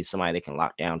and really somebody that can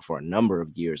lock down for a number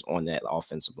of years on that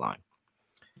offensive line.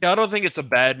 Yeah, I don't think it's a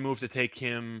bad move to take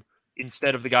him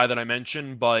instead of the guy that I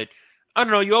mentioned, but I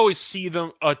don't know. You always see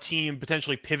a team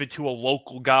potentially pivot to a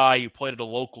local guy who played at a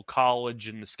local college,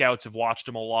 and the scouts have watched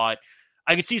him a lot.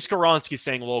 I could see Skoronski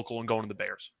staying local and going to the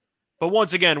Bears. But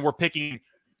once again, we're picking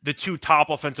the two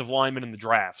top offensive linemen in the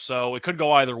draft, so it could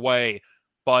go either way.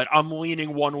 But I'm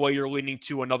leaning one way, you're leaning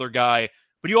to another guy.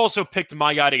 But you also picked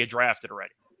my guy to get drafted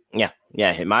already. Yeah.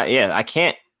 I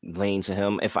can't lean to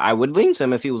him. If I would lean to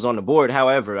him if he was on the board.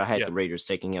 However, I had the Raiders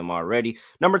taking him already.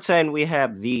 Number 10, we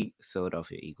have the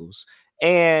Philadelphia Eagles.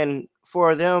 And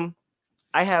for them,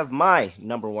 I have my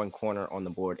number one corner on the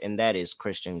board, and that is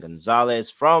Christian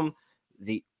Gonzalez from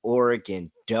the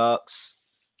Oregon Ducks.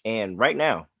 And right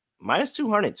now, minus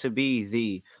 200 to be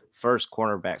the first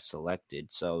cornerback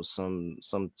selected. So some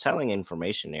telling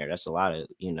information there. That's a lot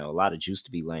of juice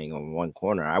to be laying on one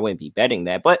corner. I wouldn't be betting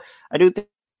that, but I do think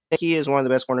he is one of the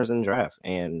best corners in the draft.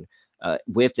 And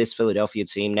with this Philadelphia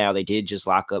team now, they did just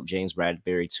lock up James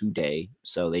Bradberry today.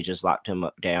 So they just locked him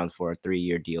up down for a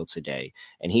 3-year deal today.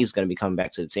 And he's going to be coming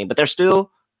back to the team. But they're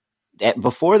still,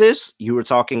 before this, you were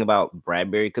talking about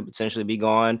Bradberry could potentially be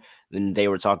gone. Then they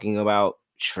were talking about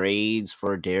trades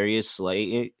for Darius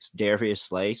Slay.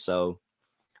 So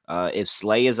if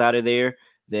Slay is out of there,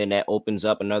 then that opens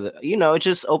up another, it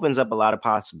just opens up a lot of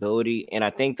possibility. And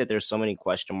I think that there's so many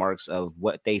question marks of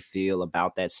what they feel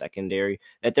about that secondary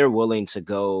that they're willing to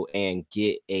go and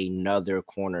get another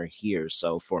corner here.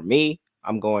 So for me,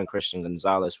 I'm going Christian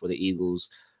Gonzalez for the Eagles.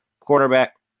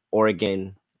 Quarterback,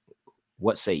 Oregon.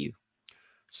 What say you?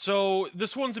 So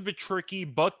this one's a bit tricky,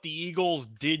 but the Eagles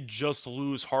did just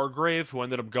lose Hargrave, who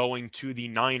ended up going to the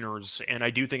Niners. And I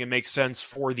do think it makes sense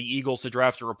for the Eagles to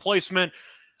draft a replacement.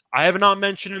 I have not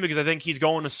mentioned him because I think he's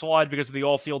going to slide because of the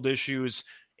all-field issues.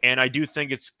 And I do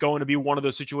think it's going to be one of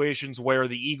those situations where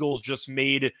the Eagles just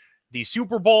made the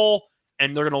Super Bowl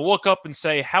and they're going to look up and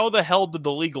say, how the hell did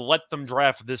the league let them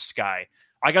draft this guy?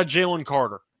 I got Jalen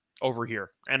Carter over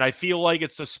here. And I feel like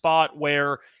it's a spot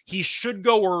where he should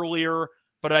go earlier,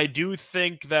 but I do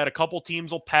think that a couple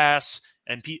teams will pass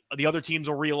and the other teams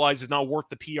will realize it's not worth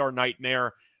the PR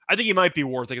nightmare. I think he might be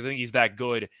worth it because I think he's that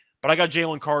good. But I got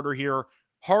Jalen Carter here.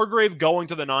 Hargrave going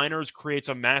to the Niners creates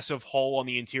a massive hole on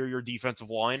the interior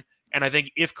defensive line. And I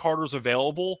think if Carter's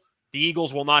available, the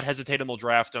Eagles will not hesitate and they'll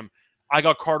draft him. I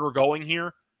got Carter going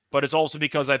here, but it's also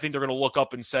because I think they're going to look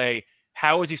up and say,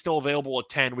 how is he still available at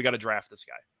 10? We got to draft this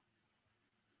guy.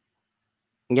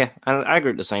 Yeah, I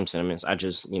agree with the same sentiments. I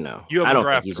just, I don't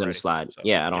think he's going to slide. So,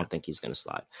 I don't think he's going to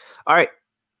slide. All right,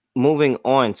 moving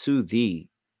on to the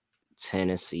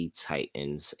Tennessee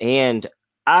Titans. And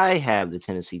I have the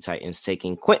Tennessee Titans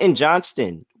taking Quentin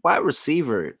Johnston, wide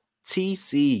receiver,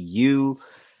 TCU.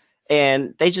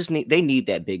 And they need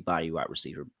that big body wide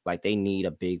receiver. Like they need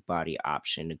a big body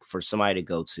option for somebody to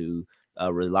go to,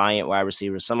 a reliant wide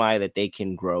receiver, somebody that they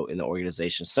can grow in the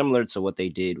organization, similar to what they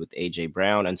did with AJ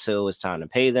Brown until it's time to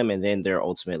pay them. And then they're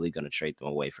ultimately going to trade them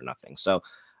away for nothing. So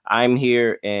I'm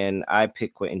here and I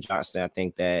pick Quentin Johnston. I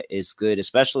think that is good,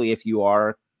 especially if you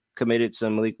are committed to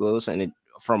Malik Willis. And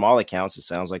from all accounts, it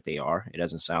sounds like they are. It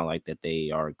doesn't sound like that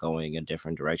they are going a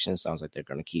different direction. It sounds like they're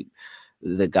going to keep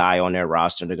the guy on their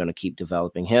roster. They're going to keep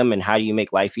developing him. And how do you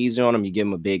make life easy on him? You give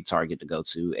him a big target to go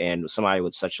to. And somebody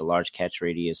with such a large catch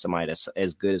radius, somebody that's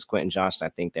as good as Quentin Johnston, I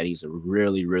think that he's a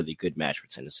really, really good match for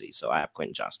Tennessee. So I have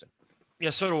Quentin Johnston.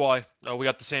 Yeah, so do I. We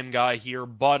got the same guy here,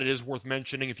 but it is worth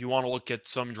mentioning if you want to look at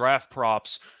some draft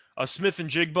props. Smith and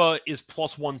Jigba is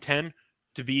plus 110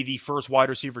 to be the first wide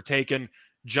receiver taken.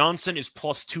 Johnson is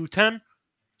plus 210.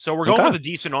 So we're going with a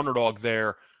decent underdog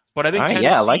there. But I think Tennessee,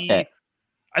 I like that.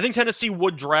 I think Tennessee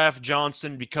would draft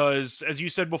Johnson because, as you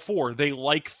said before, they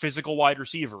like physical wide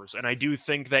receivers. And I do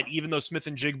think that even though Smith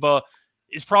and Jigba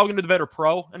is probably going to be the better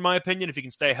pro, in my opinion, if he can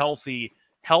stay healthy,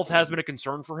 health has been a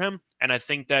concern for him. And I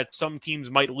think that some teams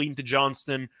might lean to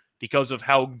Johnston because of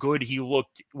how good he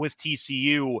looked with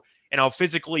TCU and how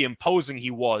physically imposing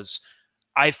he was.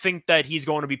 I think that he's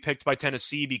going to be picked by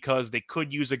Tennessee because they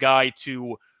could use a guy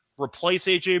to replace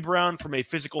A.J. Brown from a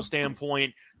physical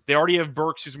standpoint. They already have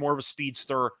Burks, who's more of a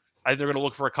speedster. I think they're going to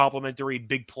look for a complimentary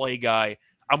big play guy.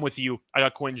 I'm with you. I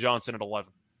got Quentin Johnston at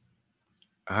 11.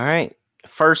 All right.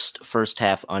 First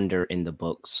half under in the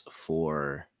books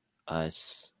for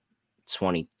us.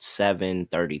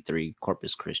 27-33.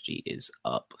 Corpus Christi is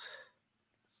up.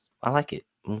 I like it.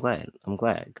 I'm glad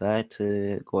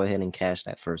to go ahead and cash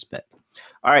that first bet.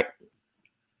 All right.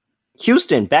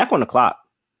 Houston back on the clock.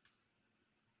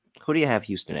 Who do you have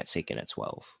Houston at taking at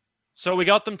 12? So we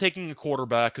got them taking a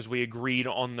quarterback because we agreed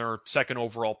on their second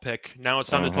overall pick. Now it's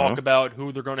time to talk about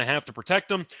who they're going to have to protect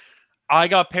them. I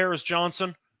got Paris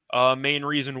Johnson. Main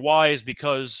reason why is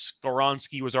because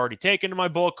Skoronski was already taken in my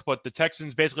book, but the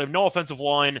Texans basically have no offensive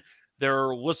line.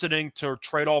 They're listening to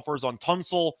trade offers on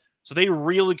Tunsil, so they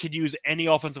really could use any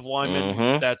offensive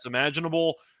lineman that's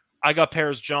imaginable. I got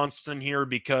Paris Johnson here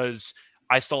because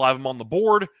I still have him on the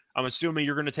board. I'm assuming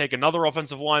you're going to take another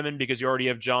offensive lineman because you already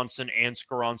have Johnson and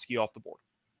Skoronski off the board.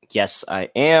 Yes, I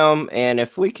am. And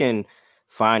if we can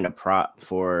find a prop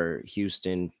for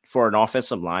Houston for an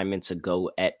offensive lineman to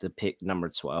go at the pick number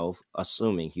 12,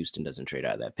 assuming Houston doesn't trade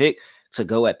out of that pick, to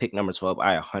go at pick number 12,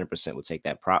 I 100% would take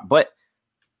that prop. But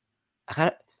I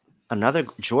got another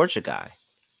Georgia guy,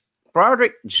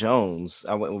 Broderick Jones.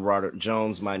 I went with Broderick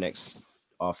Jones, my next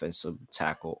offensive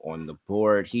tackle on the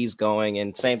board. He's going,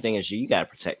 and same thing as you got to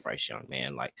protect Bryce Young,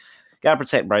 man. Like, got to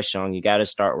protect Bryce Young. You got to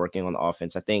start working on the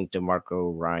offense. I think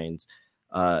DeMarco Ryans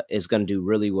is going to do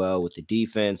really well with the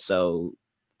defense. So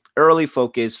early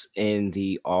focus in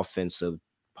the offensive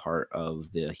part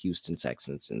of the Houston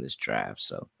Texans in this draft.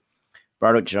 So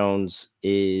Broderick Jones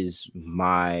is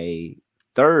my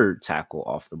third tackle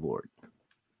off the board.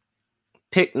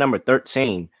 Pick number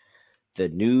 13, the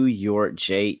New York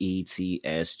Jets,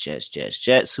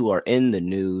 who are in the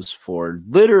news for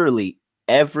literally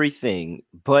everything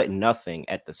but nothing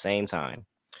at the same time.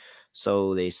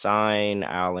 So they sign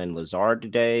Allen Lazard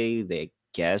today. They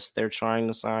guess they're trying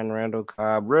to sign Randall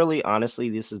Cobb. Really, honestly,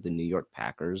 this is the New York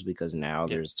Packers because now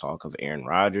there's talk of Aaron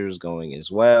Rodgers going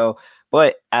as well.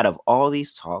 But out of all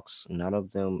these talks, none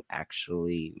of them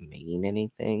actually mean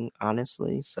anything,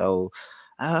 honestly. So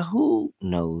who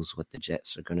knows what the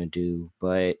Jets are going to do?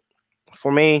 But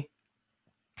for me,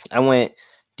 I went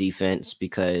defense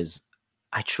because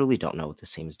I truly don't know what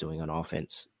this team is doing on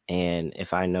offense. And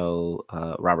if I know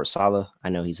Robert Saleh, I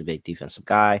know he's a big defensive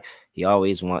guy. He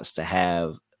always wants to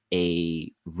have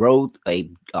a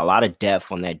lot of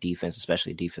depth on that defense,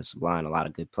 especially defensive line, a lot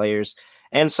of good players.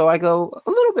 And so I go a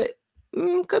little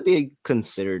bit, could be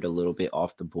considered a little bit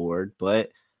off the board,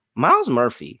 but Myles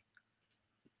Murphy,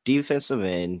 defensive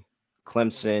end,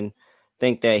 Clemson,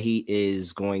 think that he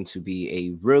is going to be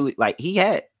a really, like, he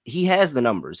has the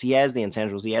numbers, he has the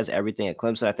intangibles, he has everything at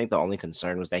Clemson. I think the only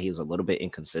concern was that he was a little bit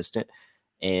inconsistent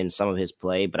in some of his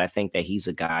play, but I think that he's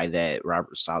a guy that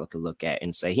Robert Saleh could look at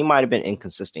and say he might have been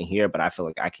inconsistent here, but I feel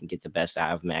like I can get the best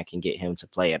out of him. I can get him to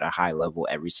play at a high level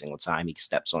every single time he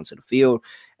steps onto the field.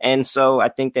 And so I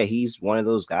think that he's one of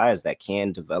those guys that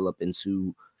can develop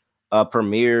into a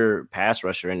premier pass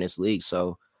rusher in this league.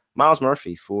 So Myles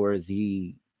Murphy for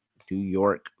the New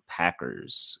York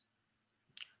Packers.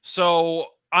 So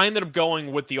I ended up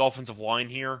going with the offensive line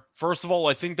here. First of all,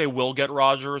 I think they will get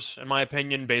Rodgers, in my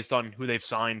opinion, based on who they've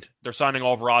signed. They're signing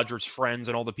all of Rodgers' friends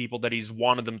and all the people that he's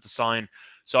wanted them to sign.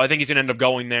 So I think he's going to end up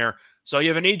going there. So you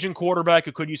have an aging quarterback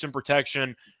who could use some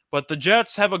protection, but the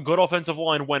Jets have a good offensive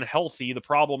line when healthy. The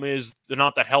problem is they're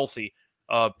not that healthy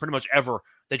pretty much ever.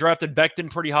 They drafted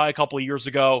Becton pretty high a couple of years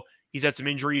ago. He's had some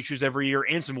injury issues every year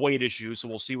and some weight issues, so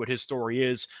we'll see what his story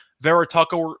is. Vera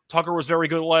Tucker was very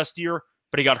good last year,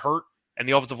 but he got hurt, and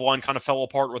the offensive line kind of fell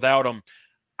apart without him.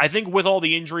 I think with all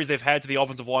the injuries they've had to the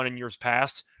offensive line in years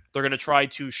past, they're going to try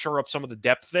to shore up some of the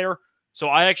depth there. So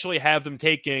I actually have them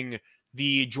taking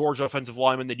the Georgia offensive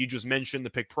lineman that you just mentioned, the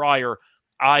pick prior.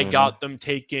 I got them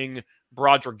taking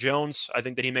Broderick Jones. I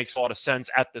think that he makes a lot of sense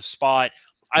at this spot.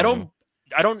 I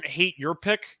don't hate your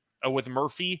pick with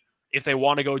Murphy if they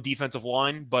want to go defensive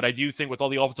line, but I do think with all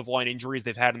the offensive line injuries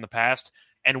they've had in the past,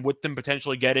 and with them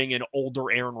potentially getting an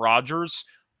older Aaron Rodgers,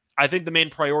 I think the main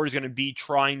priority is going to be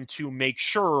trying to make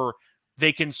sure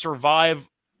they can survive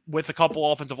with a couple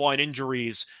offensive line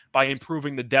injuries by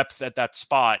improving the depth at that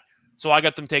spot. So I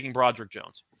got them taking Broderick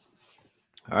Jones.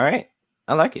 All right.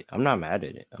 I like it. I'm not mad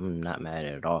at it. I'm not mad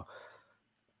at it at all.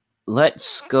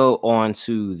 Let's go on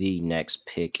to the next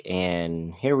pick.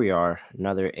 And here we are,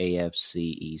 another AFC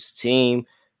East team,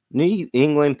 New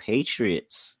England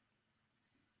Patriots.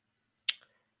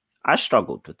 I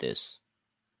struggled with this.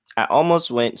 I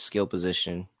almost went skill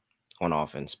position on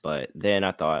offense, but then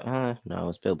I thought, no,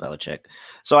 it's Bill Belichick.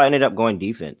 So I ended up going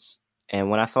defense. And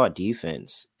when I thought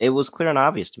defense, it was clear and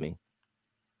obvious to me.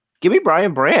 Give me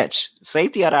Brian Branch,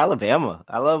 safety out of Alabama.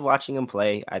 I love watching him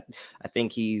play. I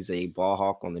think he's a ball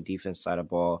hawk on the defense side of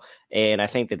ball. And I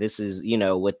think that this is,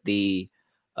 with the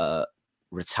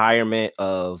retirement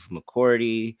of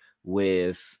McCourty,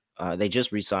 with they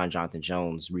just re-signed Jonathan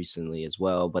Jones recently as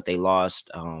well, but they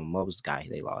lost what was the guy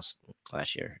they lost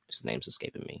last year? His name's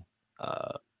escaping me.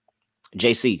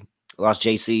 JC. Lost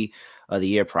JC the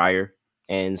year prior.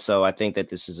 And so I think that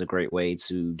this is a great way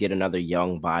to get another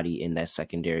young body in that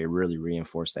secondary, really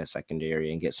reinforce that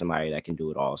secondary and get somebody that can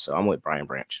do it all. So I'm with Brian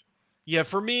Branch. Yeah,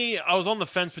 for me, I was on the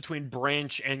fence between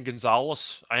Branch and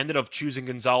Gonzalez. I ended up choosing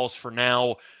Gonzalez for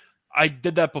now. I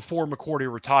did that before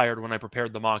McCourty retired when I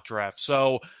prepared the mock draft.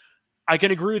 So I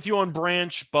can agree with you on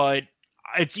Branch, but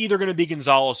it's either going to be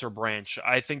Gonzalez or Branch.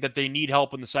 I think that they need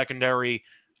help in the secondary.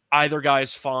 Either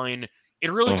guy's fine.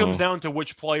 It really comes down to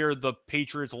which player the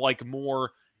Patriots like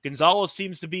more. Gonzalez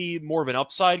seems to be more of an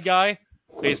upside guy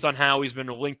based on how he's been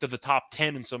linked to the top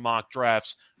 10 in some mock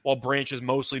drafts, while Branch has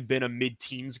mostly been a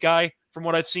mid-teens guy from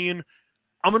what I've seen.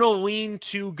 I'm going to lean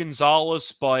to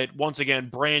Gonzalez, but once again,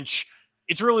 Branch,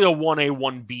 it's really a 1A,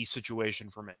 1B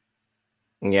situation for me.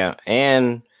 Yeah,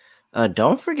 and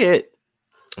don't forget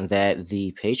that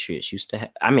the Patriots used to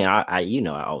have,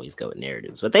 I always go with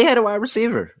narratives, but they had a wide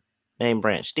receiver named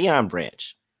Branch, Deion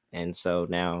Branch. And so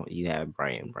now you have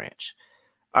Brian Branch.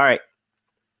 All right.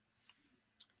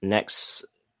 Next,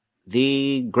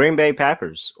 the Green Bay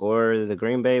Packers, or the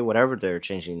Green Bay, whatever they're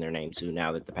changing their name to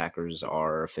now that the Packers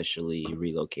are officially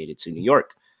relocated to New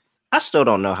York. I still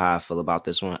don't know how I feel about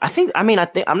this one. I think I'm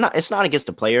not, it's not against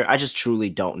the player. I just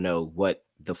truly don't know what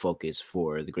the focus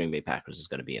for the Green Bay Packers is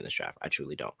going to be in this draft. I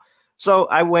truly don't. So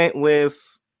I went with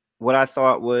what I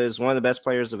thought was one of the best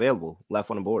players available left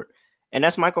on the board. And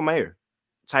that's Michael Mayer,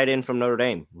 tight end from Notre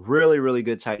Dame. Really, really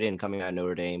good tight end coming out of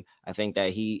Notre Dame. I think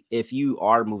that if you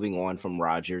are moving on from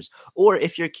Rodgers, or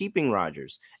if you're keeping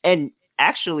Rodgers, and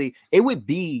actually it would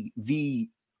be the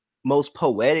most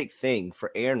poetic thing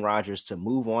for Aaron Rodgers to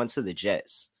move on to the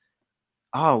Jets.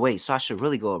 Oh, wait, so I should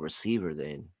really go a receiver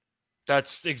then.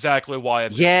 That's exactly why.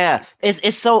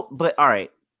 It's so, but all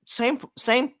right, same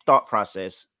thought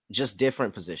process. Just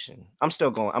different position. I'm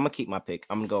going to keep my pick.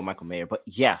 I'm going to go with Michael Mayer. But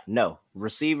yeah, no.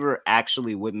 Receiver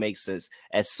actually would make sense.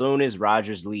 As soon as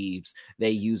Rodgers leaves,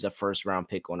 they use a first-round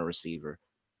pick on a receiver.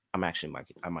 I might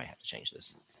have to change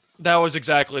this. That was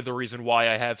exactly the reason why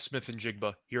I have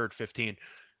Smith-Njigba here at 15.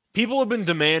 People have been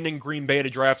demanding Green Bay to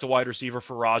draft a wide receiver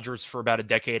for Rodgers for about a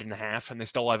decade and a half, and they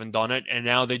still haven't done it. And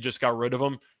now they just got rid of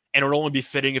him. And it would only be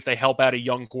fitting if they help out a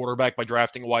young quarterback by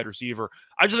drafting a wide receiver.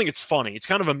 I just think it's funny. It's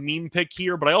kind of a meme pick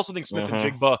here, but I also think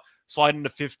Smith-Njigba sliding to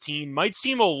 15 might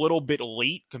seem a little bit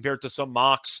late compared to some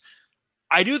mocks.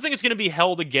 I do think it's going to be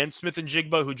held against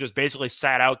Smith-Njigba, who just basically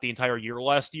sat out the entire year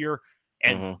last year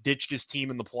and ditched his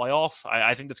team in the playoff.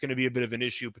 I think that's going to be a bit of an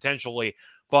issue potentially,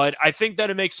 but I think that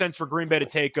it makes sense for Green Bay to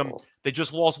take him. They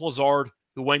just lost Lazard,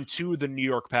 who went to the New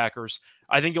York Packers.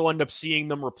 I think you'll end up seeing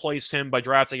them replace him by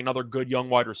drafting another good young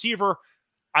wide receiver.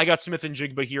 I got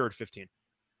Smith-Njigba here at 15.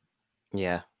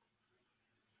 Yeah.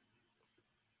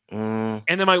 And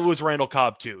they might lose Randall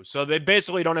Cobb too. So they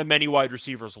basically don't have many wide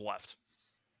receivers left.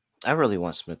 I really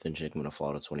want Smith-Njigba to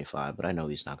fall to 25, but I know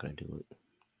he's not going to do it.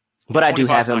 But I do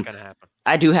have him.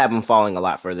 I do have him falling a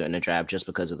lot further in the draft just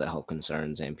because of the health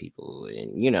concerns and people.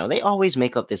 And, they always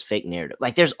make up this fake narrative.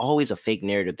 Like, there's always a fake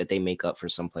narrative that they make up for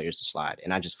some players to slide.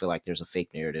 And I just feel like there's a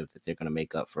fake narrative that they're going to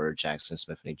make up for Jackson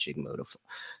Smith-Njigba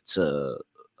to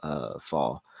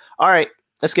fall. All right.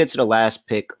 Let's get to the last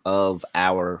pick of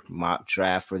our mock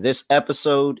draft for this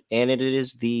episode, and it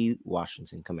is the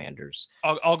Washington Commanders.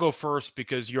 I'll go first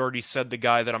because you already said the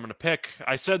guy that I'm going to pick.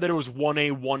 I said that it was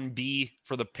 1A, 1B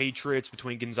for the Patriots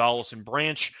between Gonzalez and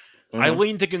Branch. I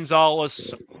lean to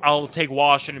Gonzalez. I'll take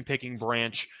Washington picking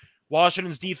Branch.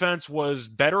 Washington's defense was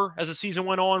better as the season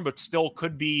went on, but still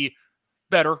could be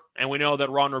better, and we know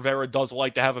that Ron Rivera does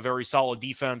like to have a very solid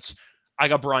defense. I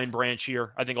got Brian Branch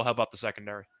here. I think I'll help out the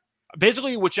secondary.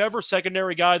 Basically, whichever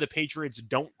secondary guy the Patriots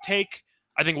don't take,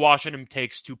 I think Washington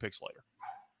takes 2 picks later.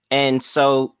 And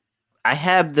so I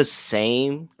have the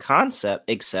same concept,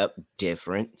 except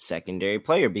different secondary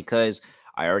player, because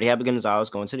I already have Gonzalez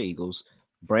going to the Eagles.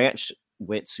 Branch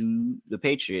went to the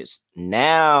Patriots.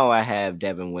 Now I have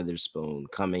Devin Witherspoon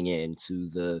coming in to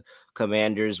the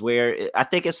Commanders, where I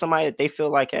think it's somebody that they feel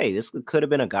like, hey, this could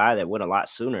have been a guy that went a lot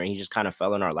sooner, and he just kind of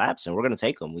fell in our laps, and we're going to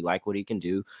take him. We like what he can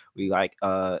do. We like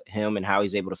him and how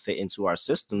he's able to fit into our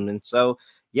system. And so,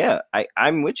 yeah,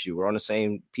 I'm with you. We're on the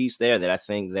same piece there, that I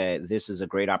think that this is a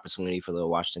great opportunity for the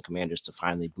Washington Commanders to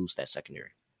finally boost that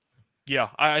secondary. Yeah,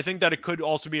 I think that it could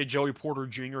also be a Joey Porter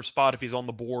Jr. spot if he's on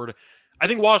the board. I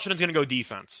think Washington's going to go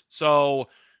defense. So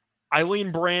I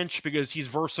lean Branch because he's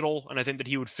versatile, and I think that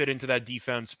he would fit into that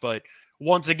defense. But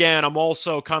once again, I'm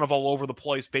also kind of all over the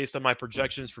place based on my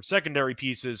projections for secondary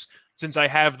pieces, since I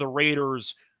have the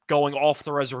Raiders going off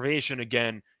the reservation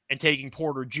again and taking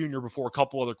Porter Jr. before a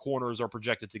couple other corners are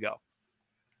projected to go.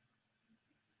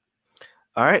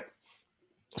 All right.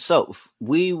 So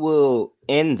we will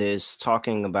end this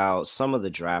talking about some of the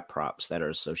draft props that are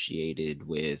associated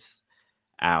with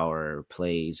our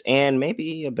plays and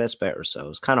maybe a best bet or so.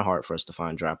 It's kind of hard for us to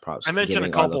find draft props. I mentioned a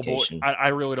couple, but I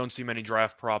really don't see many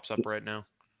draft props up right now.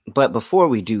 But before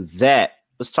we do that,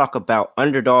 let's talk about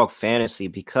Underdog Fantasy,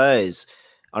 because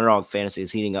Underdog Fantasy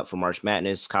is heating up for March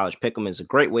Madness. College Pick'em is a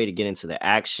great way to get into the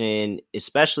action,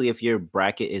 especially if your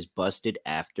bracket is busted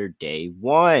after day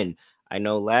one. I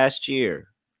know last year,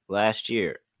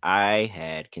 I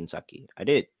had Kentucky.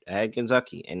 I had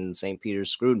Kentucky, and St.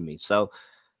 Peter's screwed me. So,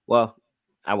 well,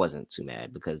 I wasn't too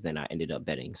mad because then I ended up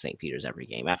betting St. Peter's every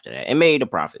game after that and made a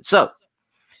profit. So,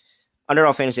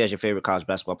 Underdog Fantasy has your favorite college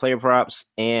basketball player props,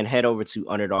 and head over to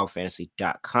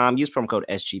underdogfantasy.com. Use promo code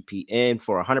SGPN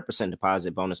for a 100%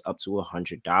 deposit bonus up to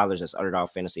 $100. That's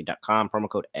underdogfantasy.com, promo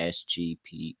code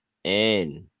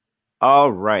SGPN.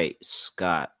 All right,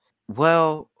 Scott.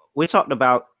 Well, we talked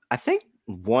about, I think,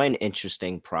 one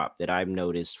interesting prop that I've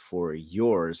noticed for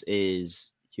yours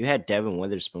is you had Devin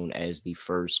Witherspoon as the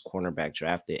first cornerback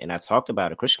drafted, and I talked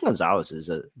about it. Christian Gonzalez is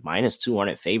a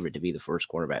 -200 favorite to be the first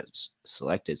cornerback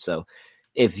selected. So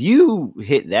if you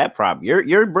hit that prop,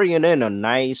 you're bringing in a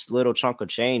nice little chunk of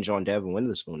change on Devin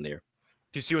Witherspoon there.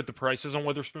 Do you see what the price is on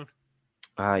Witherspoon?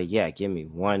 Yeah, give me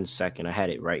 1 second. I had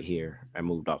it right here. I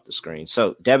moved off the screen.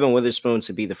 So Devin Witherspoon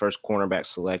to be the first cornerback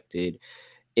selected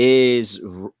is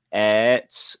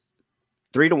at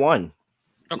 3-1.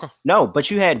 Okay. No,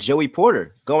 but you had Joey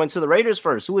Porter going to the Raiders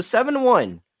first, who was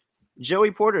 7-1.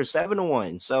 Joey Porter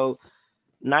 7-1. So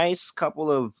nice couple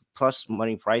of plus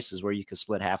money prices where you could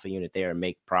split half a unit there and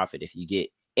make profit if you get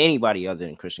anybody other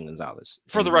than Christian Gonzalez.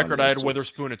 For the record, I had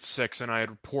Witherspoon at 6 and I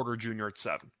had Porter Jr. at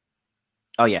 7.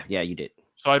 Oh yeah, you did.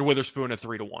 So I had Witherspoon at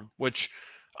 3-1, which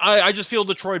I just feel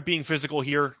Detroit being physical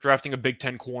here, drafting a Big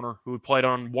Ten corner who played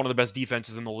on one of the best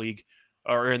defenses in the league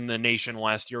or in the nation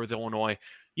last year with Illinois.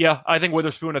 Yeah, I think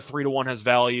Witherspoon at 3-1 has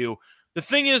value. The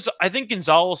thing is, I think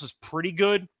Gonzalez is pretty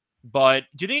good, but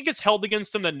do you think it gets held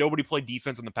against him that nobody played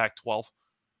defense in the Pac-12?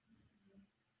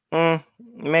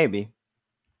 Maybe.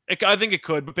 I think it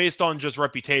could, but based on just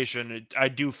reputation, I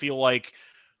do feel like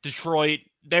Detroit,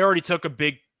 they already took a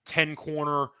Big Ten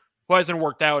corner who hasn't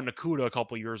worked out in Nakuda a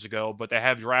couple years ago, but they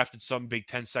have drafted some Big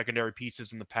Ten secondary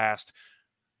pieces in the past.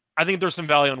 I think there's some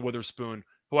value on Witherspoon,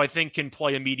 who I think can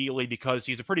play immediately because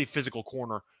he's a pretty physical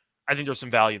corner. I think there's some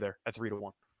value there at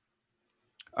 3-1.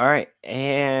 All right,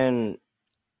 and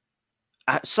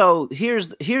so here's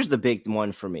the big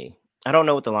one for me. I don't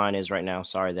know what the line is right now.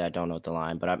 Sorry that I don't know what the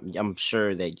line, but I'm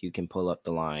sure that you can pull up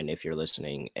the line if you're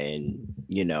listening and,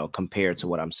 compare to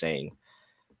what I'm saying.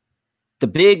 The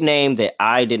big name that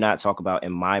I did not talk about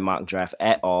in my mock draft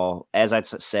at all, as I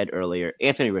said earlier,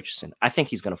 Anthony Richardson. I think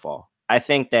he's going to fall. I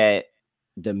think that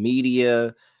the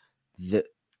media, the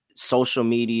social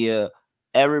media,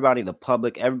 everybody, the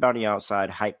public, everybody outside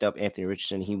hyped up Anthony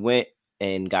Richardson. He went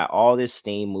and got all this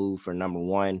steam move for number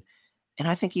one. And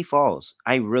I think he falls.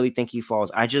 I really think he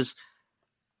falls. I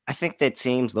think that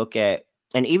teams look at,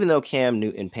 and even though Cam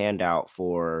Newton panned out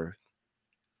for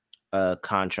a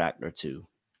contract or two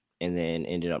and then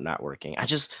ended up not working,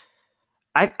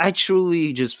 I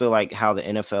truly just feel like how the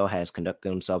NFL has conducted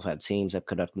themselves, how teams have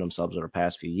conducted themselves over the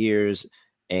past few years.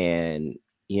 And,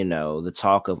 the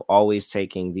talk of always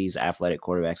taking these athletic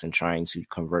quarterbacks and trying to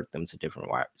convert them to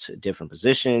different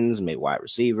positions, make wide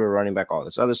receiver, running back, all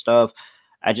this other stuff.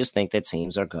 I just think that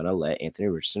teams are going to let Anthony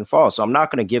Richardson fall. So I'm not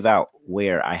going to give out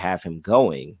where I have him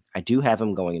going. I do have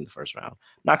him going in the first round.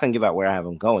 I'm not going to give out where I have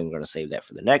him going. I'm going to save that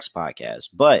for the next podcast.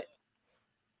 But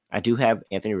I do have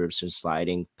Anthony Richardson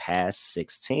sliding past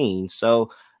 16.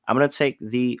 So I'm going to take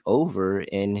the over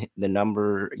in the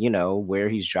number, where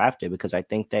he's drafted, because I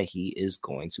think that he is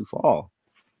going to fall.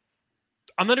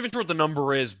 I'm not even sure what the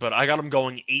number is, but I got him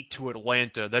going 8 to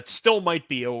Atlanta. That still might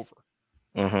be over.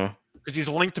 Mm-hmm. Because he's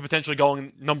linked to potentially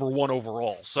going number 1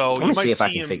 overall. So let me see if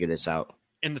I can figure this out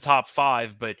in the top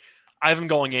 5, but I have him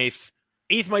going 8th.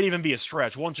 8th might even be a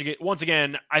stretch. Once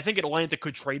again, I think Atlanta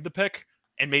could trade the pick,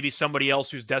 and maybe somebody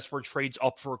else who's desperate trades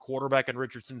up for a quarterback, and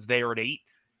Richardson's there at 8,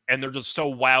 and they're just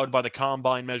so wowed by the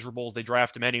combine measurables they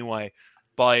draft him anyway.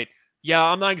 But yeah,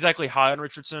 I'm not exactly high on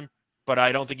Richardson, but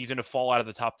I don't think he's going to fall out of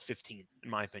the top 15, in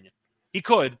my opinion. He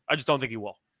could, I just don't think he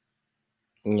will.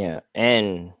 Yeah,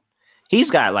 and he's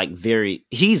got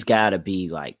to be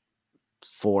like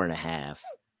 4.5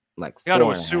 like You got to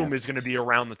 4.5. assume he's going to be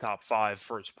around the top 5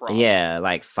 for his prop. Yeah,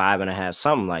 like 5.5,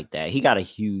 something like that. He got a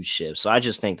huge shift. So I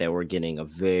just think that we're getting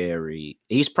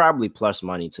he's probably plus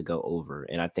money to go over.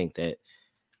 And I think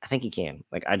he can.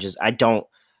 Like, I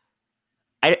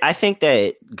think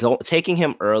that taking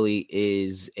him early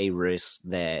is a risk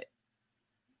that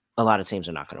a lot of teams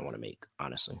are not going to want to make,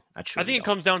 honestly. I think it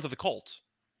comes down to the Colts.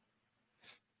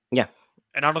 Yeah.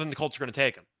 And I don't think the Colts are going to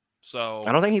take him. So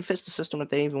I don't think he fits the system that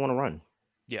they even want to run.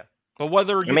 Yeah. But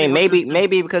whether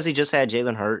maybe because he just had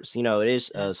Jalen Hurts, it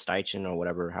is Steichen or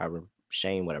whatever, however,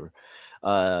 Shane, whatever.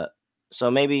 So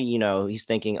maybe, he's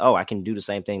thinking, oh, I can do the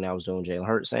same thing that I was doing Jalen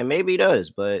Hurts. And maybe he does,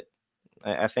 but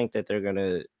I think that they're going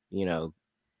to,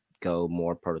 go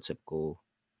more prototypical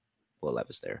Will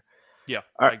Levis there. Yeah,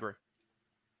 I agree.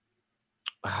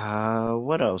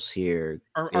 What else here?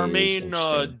 Our main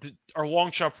our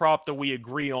long shot prop that we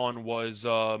agree on was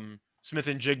Smith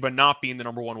and Jigba not being the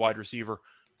number 1 wide receiver.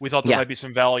 We thought there might be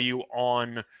some value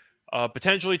on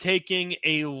potentially taking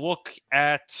a look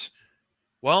at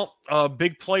a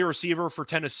big play receiver for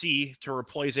Tennessee to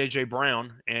replace AJ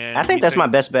Brown. And I think that's my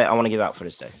best bet I want to give out for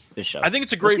this show. I think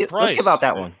it's a great price. Let's give out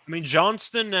that one. I mean,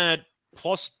 Johnston at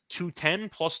plus 210,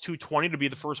 plus 220 to be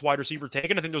the first wide receiver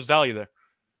taken. I think there's value there.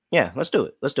 Yeah, let's do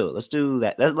it. Let's do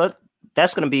that.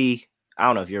 That's going to be, I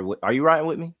don't know if are you riding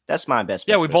with me? That's my best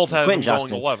bet. Yeah, we both have him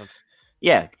Johnston going 11th.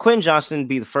 Yeah, Quentin Johnston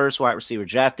be the first wide receiver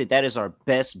drafted. That is our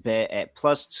best bet at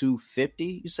plus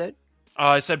 250, you said?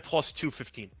 I said plus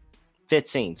 215.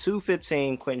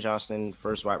 215, Quentin Johnston,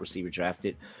 first wide receiver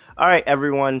drafted. All right,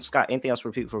 everyone. Scott, anything else to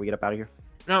repeat before we get up out of here?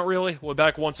 Not really. We're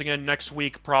back once again next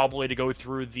week, probably to go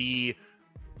through the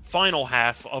final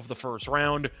half of the first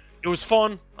round. It was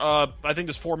fun. I think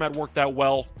this format worked out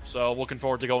well, so looking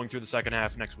forward to going through the second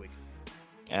half next week.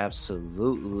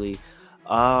 Absolutely.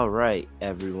 All right,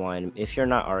 everyone. If you're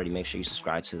not already, make sure you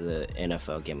subscribe to the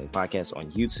NFL Gambling Podcast on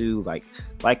YouTube. Like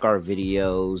our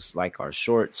videos, like our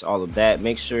shorts, all of that.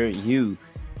 Make sure you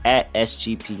at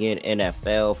SGPN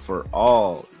NFL for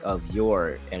all of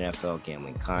your NFL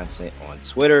gambling content on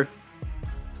Twitter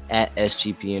at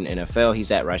SGPN NFL.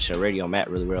 He's at Right Show Radio. Matt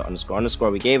Really Real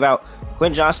 __. We gave out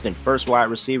Quentin Johnston, first wide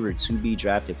receiver to be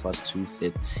drafted, plus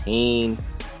 215.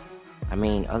 I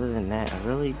mean, other than that, I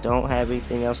really don't have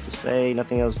anything else to say.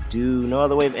 Nothing else to do. No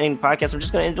other way of ending the podcast. I'm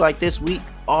just going to end it like this. We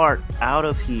are out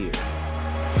of here.